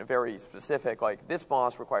situation to a very specific, like this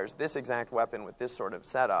boss requires this exact weapon with this sort of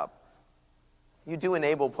setup, you do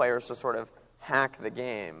enable players to sort of hack the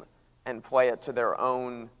game and play it to their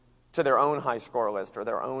own high score list or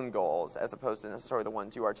their own goals, as opposed to necessarily the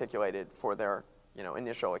ones you articulated for their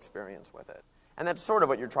initial experience with it. And that's sort of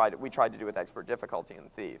what we tried to do with expert difficulty in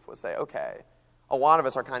Thief, was say, okay, a lot of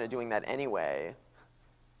us are kind of doing that anyway.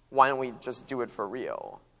 Why don't we just do it for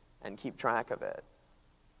real and keep track of it?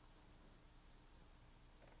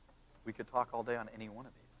 We could talk all day on any one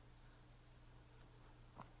of these.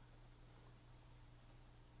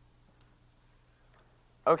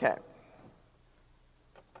 Okay.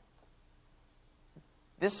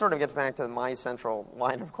 This sort of gets back to my central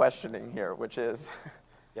line of questioning here, which is...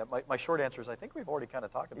 Yeah, my short answer is I think we've already kind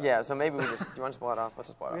of talked about it. Yeah, so maybe do you want to split it off? Let's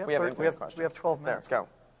just split it off. We have 12 minutes. There, go.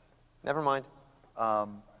 Never mind.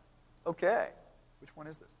 Okay. Which one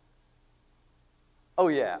is this? Oh,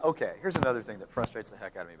 yeah, okay. Here's another thing that frustrates the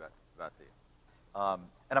heck out of me about Thief.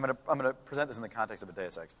 And I'm going to present this in the context of a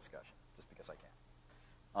Deus Ex discussion, just because I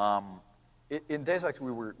can. In Deus Ex, we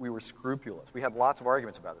were scrupulous. We had lots of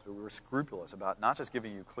arguments about this, but we were scrupulous about not just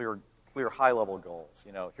giving you clear high-level goals.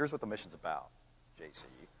 Here's what the mission's about, JC.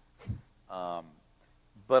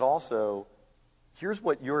 But also, here's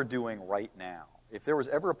what you're doing right now. If there was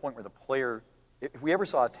ever a point where the player, if we ever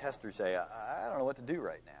saw a tester say, I don't know what to do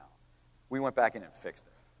right now, we went back in and fixed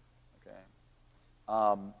it. Okay.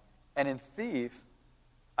 And in Thief,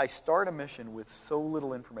 I start a mission with so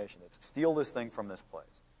little information. It's steal this thing from this place.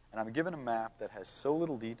 And I'm given a map that has so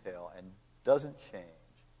little detail and doesn't change.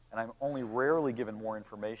 And I'm only rarely given more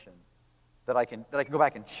information that I can go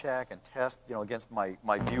back and check and test, against my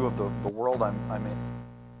view of the world I'm in.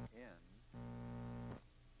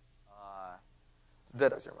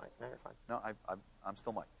 That your mic. No, you're fine. No, I'm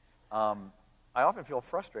still mic. I often feel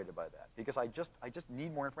frustrated by that because I just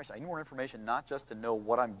need more information. I need more information not just to know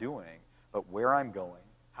what I'm doing, but where I'm going,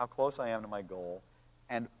 how close I am to my goal,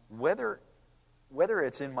 and whether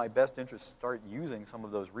it's in my best interest to start using some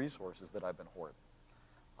of those resources that I've been hoarding.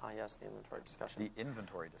 Yes, the inventory discussion. The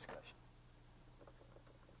inventory discussion.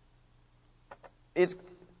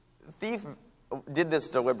 Thief did this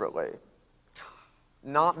deliberately.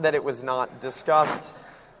 Not that it was not discussed.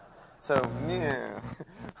 So,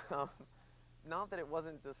 not that it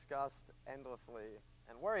wasn't discussed endlessly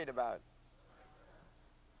and worried about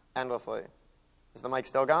endlessly. Is the mic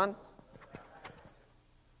still gone?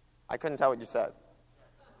 I couldn't tell what you said.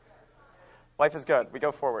 Life is good. We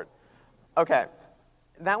go forward. Okay.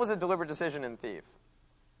 That was a deliberate decision in Thief.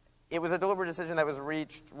 It was a deliberate decision that was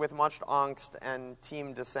reached with much angst and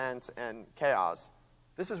team dissent and chaos.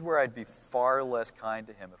 This is where I'd be far less kind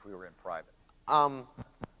to him if we were in private.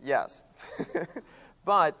 Yes.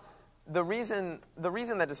 But the reason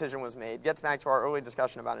that decision was made gets back to our early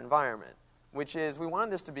discussion about environment, which is we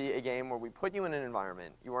wanted this to be a game where we put you in an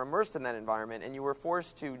environment, you were immersed in that environment, and you were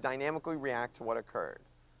forced to dynamically react to what occurred.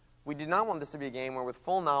 We did not want this to be a game where with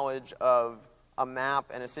full knowledge of a map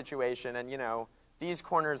and a situation, and these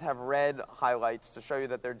corners have red highlights to show you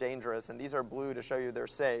that they're dangerous, and these are blue to show you they're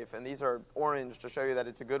safe, and these are orange to show you that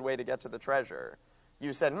it's a good way to get to the treasure.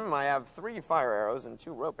 You said, I have 3 fire arrows and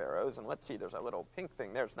 2 rope arrows, and let's see, there's a little pink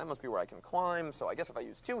thing there, so that must be where I can climb, so I guess if I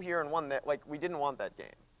use 2 here and 1 there, we didn't want that game.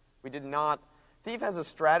 We did not. Thief has a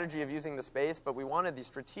strategy of using the space, but we wanted the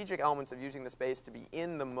strategic elements of using the space to be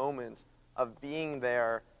in the moment of being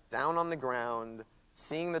there, down on the ground,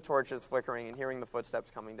 seeing the torches flickering and hearing the footsteps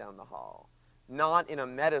coming down the hall. Not in a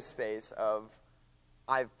meta space of,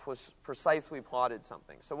 I've precisely plotted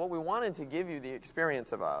something. So what we wanted to give you the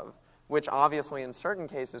experience of, which obviously in certain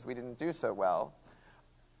cases we didn't do so well,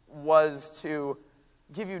 was to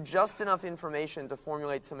give you just enough information to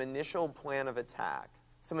formulate some initial plan of attack.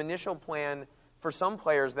 Some initial plan. For some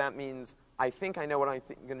players, that means, I think I know what I'm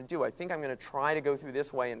going to do. I think I'm going to try to go through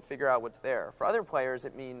this way and figure out what's there. For other players,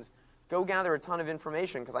 it means, go gather a ton of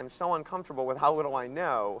information because I'm so uncomfortable with how little I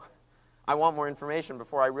know. I want more information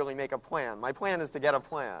before I really make a plan. My plan is to get a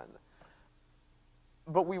plan.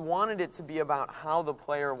 But we wanted it to be about how the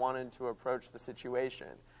player wanted to approach the situation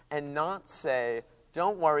and not say,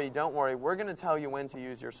 don't worry, we're going to tell you when to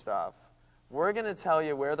use your stuff. We're going to tell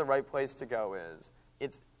you where the right place to go is.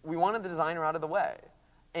 We wanted the designer out of the way.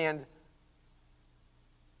 And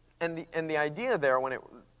the idea there,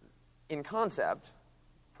 in concept,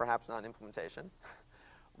 perhaps not in implementation,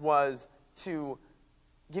 was to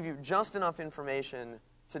give you just enough information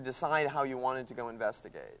to decide how you wanted to go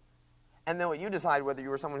investigate. And then let you decide whether you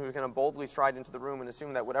were someone who was going to boldly stride into the room and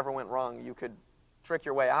assume that whatever went wrong, you could trick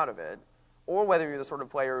your way out of it, or whether you're the sort of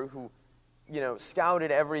player who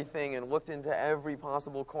scouted everything and looked into every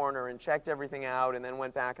possible corner and checked everything out and then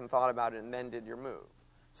went back and thought about it and then did your move.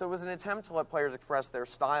 So it was an attempt to let players express their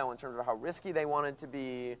style in terms of how risky they wanted to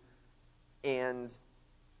be and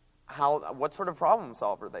what sort of problem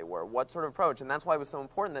solver they were, what sort of approach. And that's why it was so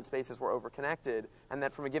important that spaces were overconnected and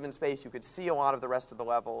that from a given space you could see a lot of the rest of the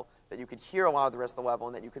level, that you could hear a lot of the rest of the level,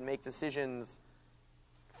 and that you could make decisions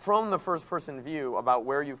from the first-person view about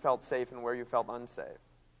where you felt safe and where you felt unsafe.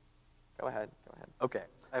 Go ahead. Okay.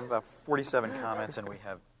 I have about 47 comments, and we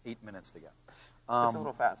have 8 minutes to go. It's a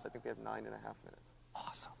little fast. I think we have 9.5 minutes.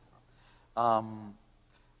 Awesome.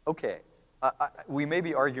 Okay. We may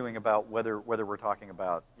be arguing about whether we're talking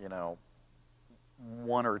about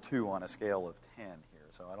 1 or 2 on a scale of 10 here,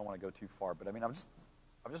 so I don't want to go too far. But I mean, I'm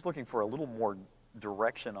just looking for a little more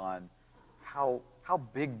direction on how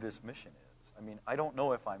big this mission is. I mean, I don't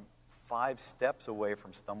know if I'm 5 steps away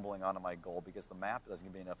from stumbling onto my goal because the map doesn't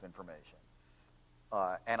give me enough information,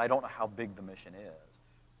 and I don't know how big the mission is.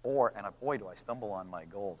 Boy, do I stumble on my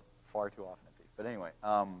goals far too often at Thief. But anyway.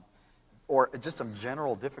 Or just some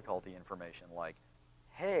general difficulty information like,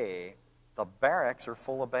 hey, the barracks are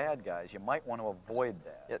full of bad guys. You might want to avoid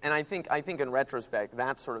that. Yeah, and I think in retrospect,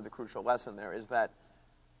 that's sort of the crucial lesson there, is that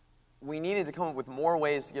we needed to come up with more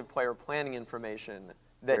ways to give player planning information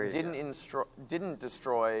that didn't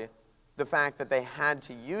destroy the fact that they had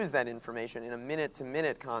to use that information in a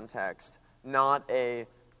minute-to-minute context, not a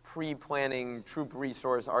pre-planning troop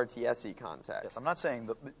resource RTSE context. Yes, I'm not saying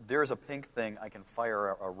that there's a pink thing I can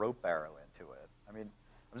fire a rope arrow into it. I mean,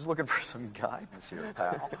 I'm just looking for some guidance here,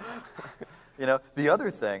 pal. The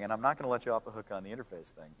other thing, and I'm not going to let you off the hook on the interface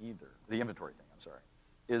thing either, the inventory thing, I'm sorry,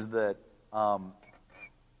 is that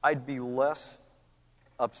I'd be less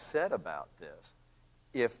upset about this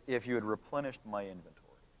if you had replenished my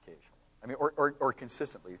inventory occasionally. I mean, or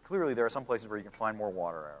consistently. Clearly, there are some places where you can find more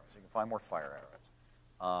water arrows, you can find more fire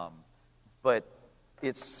arrows. But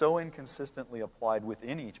it's so inconsistently applied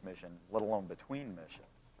within each mission, let alone between missions.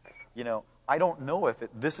 I don't know if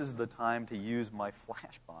this is the time to use my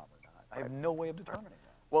flash bomb or not. I have no way of determining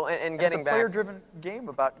that. Well, and getting it's a player-driven game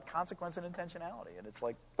about consequence and intentionality, and it's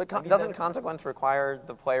like. But doesn't consequence require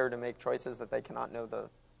the player to make choices that they cannot know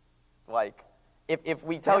If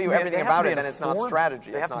we tell you everything about it, then it's not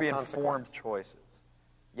strategy. They have to be informed choices.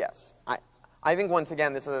 Yes. I think, once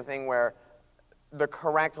again, this is a thing where the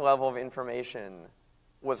correct level of information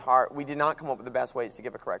was hard. We did not come up with the best ways to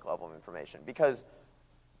give a correct level of information. Because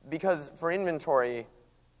for inventory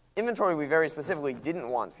we very specifically didn't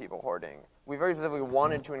want people hoarding. We very specifically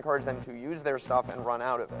wanted to encourage them to use their stuff and run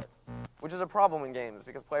out of it, which is a problem in games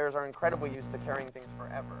because players are incredibly used to carrying things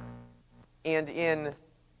forever. And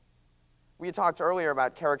we had talked earlier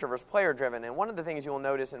about character versus player-driven, and one of the things you'll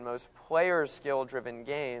notice in most player-skill-driven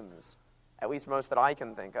games, at least most that I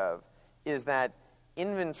can think of, is that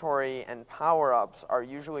inventory and power-ups are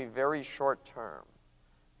usually very short-term.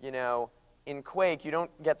 In Quake, you don't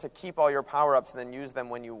get to keep all your power-ups and then use them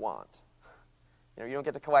when you want. You know, you don't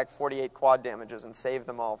get to collect 48 quad damages and save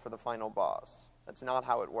them all for the final boss. That's not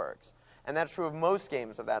how it works. And that's true of most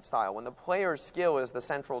games of that style. When the player's skill is the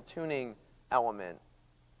central tuning element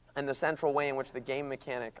and the central way in which the game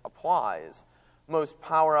mechanic applies, most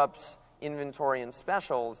power-ups, inventory, and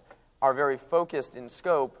specials are very focused in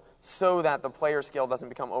scope so that the player skill doesn't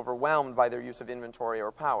become overwhelmed by their use of inventory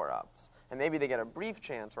or power-ups. And maybe they get a brief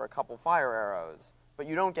chance or a couple fire arrows, but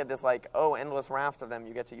you don't get this like, oh, endless raft of them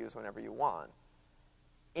you get to use whenever you want.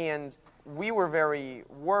 And we were very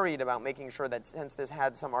worried about making sure that since this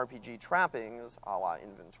had some RPG trappings, a la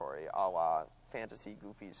inventory, a la fantasy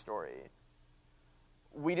goofy story,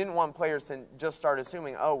 we didn't want players to just start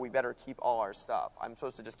assuming, oh, we better keep all our stuff. I'm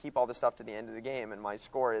supposed to just keep all this stuff to the end of the game, and my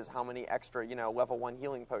score is how many extra, level 1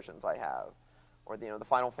 healing potions I have. Or, the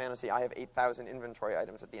Final Fantasy, I have 8,000 inventory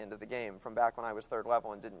items at the end of the game from back when I was 3rd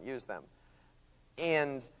level and didn't use them.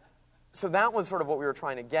 And so that was sort of what we were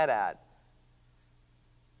trying to get at.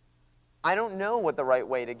 I don't know what the right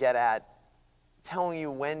way to get at telling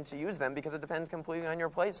you when to use them because it depends completely on your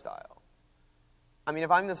play style. I mean,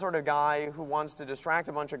 if I'm the sort of guy who wants to distract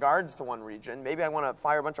a bunch of guards to one region, maybe I want to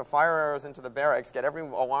fire a bunch of fire arrows into the barracks, get every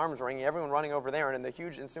alarms ringing, everyone running over there, and in the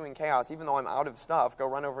huge ensuing chaos, even though I'm out of stuff, go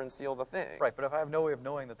run over and steal the thing. Right, but if I have no way of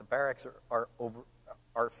knowing that the barracks are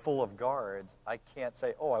full of guards, I can't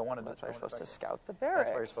say, oh, I want to... That's why you're supposed to scout the barracks.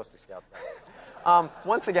 That's why you're supposed to scout the barracks.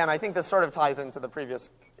 Once again, I think this sort of ties into the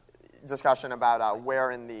previous discussion about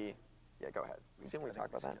where in the... Yeah, go ahead. Didn't we talk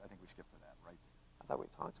about that? I think we skipped to that, right? I thought we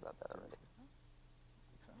talked about that already.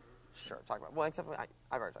 Sure, talk about it. Well, except I've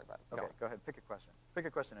already talked about it. Okay, go ahead. Pick a question. Pick a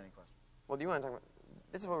question, any question. Well, do you want to talk about...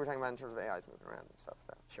 This is what we're talking about in terms of AIs moving around and stuff,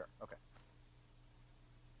 though. Sure, okay.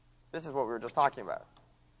 This is what we were just talking about.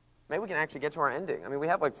 Maybe we can actually get to our ending. I mean, we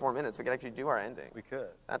have like 4 minutes. We could actually do our ending. We could.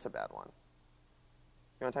 That's a bad one.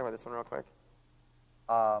 You want to talk about this one real quick?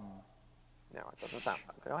 No, it doesn't sound...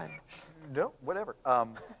 Go ahead. No, whatever.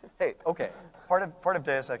 Hey, okay. Part of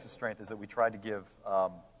Deus Ex's strength is that we tried to give...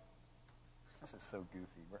 This is so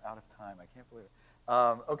goofy. We're out of time. I can't believe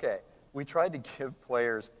it. Okay. We tried to give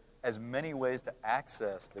players as many ways to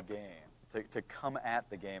access the game, to come at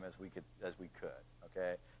the game as we could.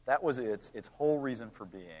 Okay. That was its whole reason for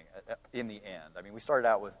being. In the end, I mean, we started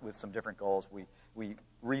out with some different goals. We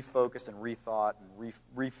refocused and rethought and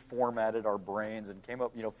reformatted our brains and came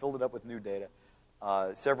up, filled it up with new data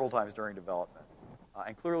several times during development.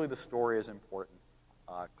 And clearly, the story is important.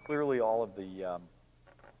 Clearly, all of the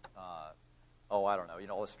I don't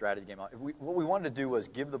know, all the strategy game. What we wanted to do was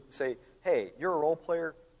say, hey, you're a role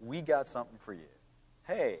player, we got something for you.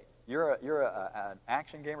 Hey, you're an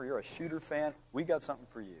action gamer, you're a shooter fan, we got something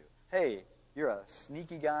for you. Hey, you're a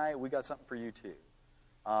sneaky guy, we got something for you too.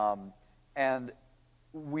 And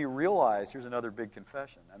we realized, here's another big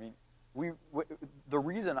confession. I mean, the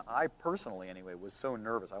reason I personally, anyway, was so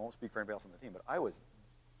nervous, I won't speak for anybody else on the team, but I was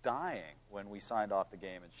dying when we signed off the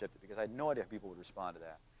game and shipped it because I had no idea how people would respond to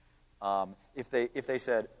that. If they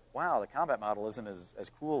said, wow, the combat model isn't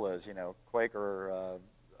as cool as, Quake or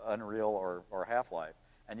Unreal or Half-Life,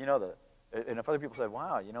 and and if other people said,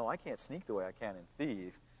 wow, I can't sneak the way I can in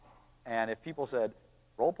Thief, and if people said,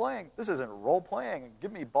 role-playing, this isn't role-playing,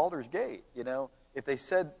 give me Baldur's Gate, if they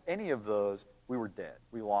said any of those, we were dead.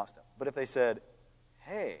 We lost them. But if they said,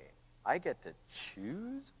 hey, I get to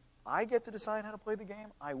choose, I get to decide how to play the game,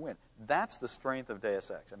 I win. That's the strength of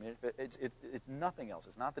Deus Ex. I mean, it's nothing else.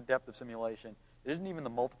 It's not the depth of simulation. It isn't even the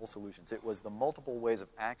multiple solutions. It was the multiple ways of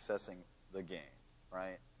accessing the game,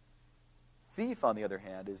 right? Thief, on the other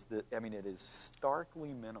hand, it is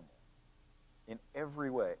starkly minimal in every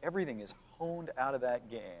way. Everything is honed out of that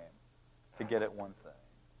game to get at one thing.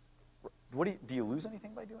 Do you lose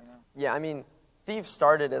anything by doing that? Yeah, I mean, Thief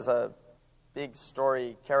started as a big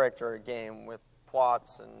story character game with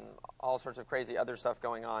plots and all sorts of crazy other stuff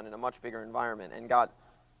going on in a much bigger environment, and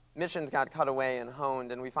missions got cut away and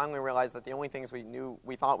honed, and we finally realized that the only things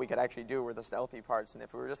we thought we could actually do were the stealthy parts, and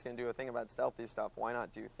if we were just going to do a thing about stealthy stuff, why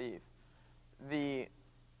not do Thief? The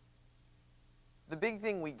big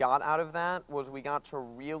thing we got out of that was we got to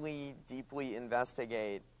really deeply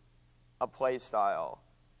investigate a play style,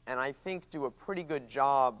 and I think do a pretty good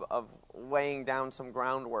job of laying down some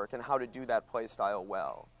groundwork in how to do that play style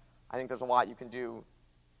well. I think there's a lot you can do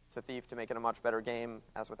to Thief to make it a much better game,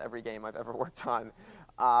 as with every game I've ever worked on.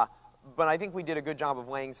 But I think we did a good job of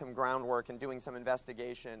laying some groundwork and doing some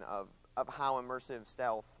investigation of how immersive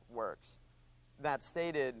stealth works. That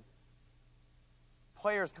stated,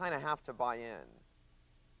 players kind of have to buy in.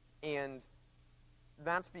 And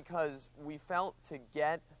that's because we felt to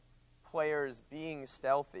get players being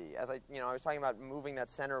stealthy, as I was talking about moving that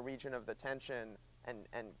center region of the tension and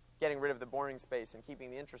getting rid of the boring space and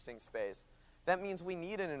keeping the interesting space, that means we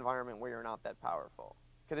need an environment where you're not that powerful.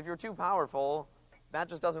 Because if you're too powerful, that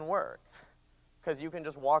just doesn't work. Because you can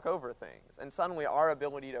just walk over things. And suddenly our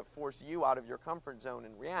ability to force you out of your comfort zone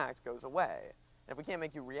and react goes away. And if we can't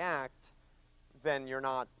make you react, then you're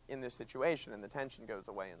not in this situation, and the tension goes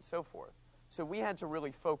away and so forth. So we had to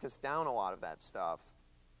really focus down a lot of that stuff.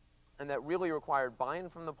 And that really required buy-in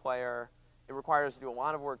from the player. It requires us to do a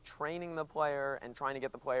lot of work training the player and trying to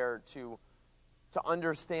get the player to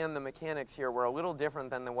understand the mechanics here were a little different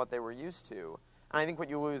than what they were used to. And I think what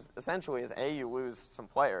you lose, essentially, is A, you lose some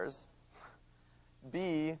players.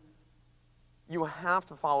 B, you have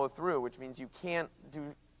to follow through, which means you can't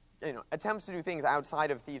do, attempts to do things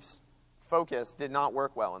outside of Thief's focus did not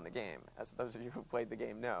work well in the game, as those of you who played the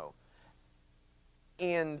game know.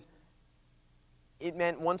 And it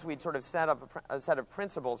meant once we'd sort of set up a set of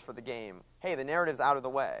principles for the game, hey, the narrative's out of the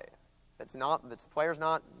way. That's the player's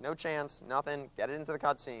not, no chance, nothing, get it into the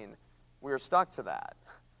cutscene. We were stuck to that.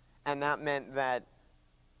 And that meant that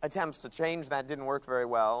attempts to change that didn't work very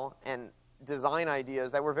well, and design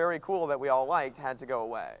ideas that were very cool that we all liked had to go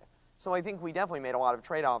away. So I think we definitely made a lot of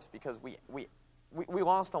trade-offs because we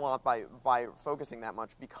lost a lot by focusing that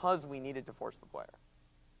much because we needed to force the player.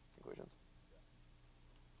 Conclusions?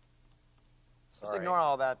 Sorry. Just ignore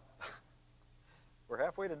all that. We're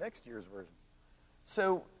halfway to next year's version.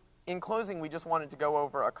 So in closing, we just wanted to go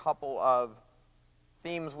over a couple of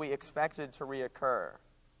themes we expected to reoccur.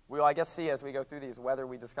 We'll, I guess, see as we go through these whether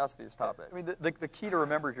we discuss these topics. I mean, the key to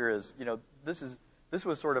remember here is, this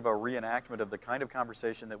was sort of a reenactment of the kind of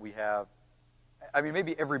conversation that we have. I mean,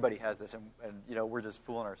 maybe everybody has this, and we're just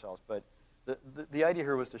fooling ourselves. But the idea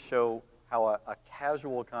here was to show how a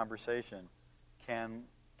casual conversation can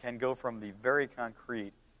go from the very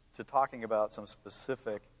concrete to talking about some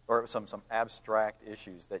specific or some abstract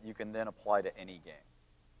issues that you can then apply to any game.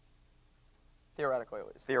 Theoretically, at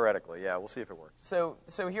least. Theoretically, yeah. We'll see if it works. So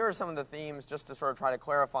here are some of the themes just to sort of try to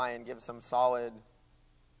clarify and give some solid,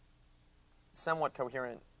 somewhat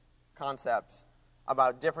coherent concepts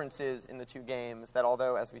about differences in the two games that,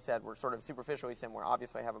 although, as we said, were sort of superficially similar,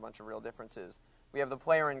 obviously have a bunch of real differences. We have the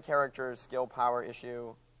player and character's skill power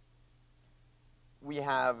issue. We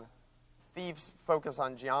have Thief's focus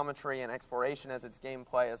on geometry and exploration as its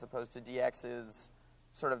gameplay as opposed to DX's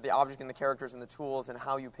sort of the object and the characters and the tools and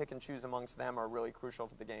how you pick and choose amongst them are really crucial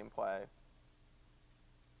to the gameplay.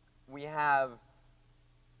 We have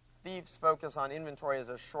Thief's focus on inventory as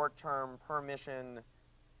a short-term, per-mission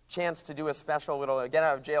chance to do a special little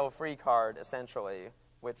get-out-of-jail-free card, essentially,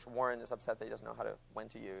 which Warren is upset that he doesn't know when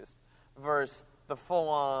to use, versus the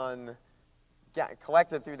full-on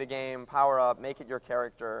collect it through the game, power up, make it your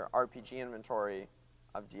character, RPG inventory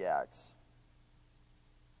of DX.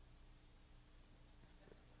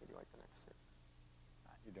 Would you like the next two?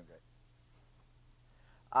 You're doing great.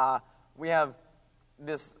 We have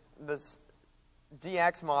this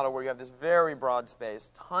DX model where you have this very broad space,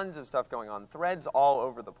 tons of stuff going on, threads all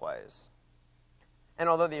over the place. And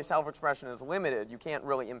although the self-expression is limited, you can't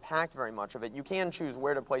really impact very much of it. You can choose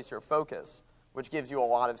where to place your focus, which gives you a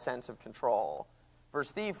lot of sense of control.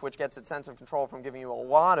 Versus Thief, which gets its sense of control from giving you a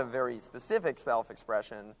lot of very specific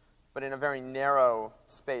self-expression, but in a very narrow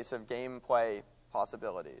space of gameplay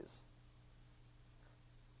possibilities.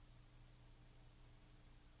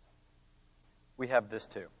 We have this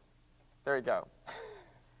too. There you go.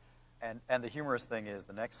 And the humorous thing is,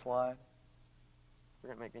 the next slide. You're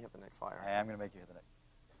going to make me hit the next slide. I am going to make you hit the next.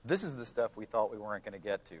 This is the stuff we thought we weren't going to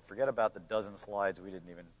get to. Forget about the dozen slides we didn't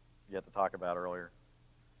even get to talk about earlier.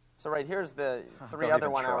 So right here's the three other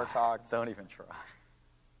one-hour talks. Don't even try.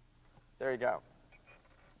 There you go.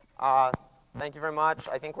 Thank you very much.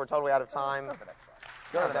 I think we're totally out of time. Go to the next slide.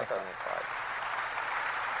 Go to the next slide.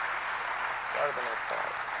 Go to the next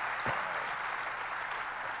slide.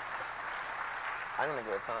 I don't think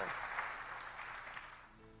we have time.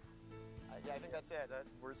 Yeah, I think that's it.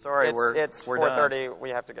 We're sorry. It's we're 4:30. done. We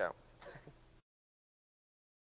have to go.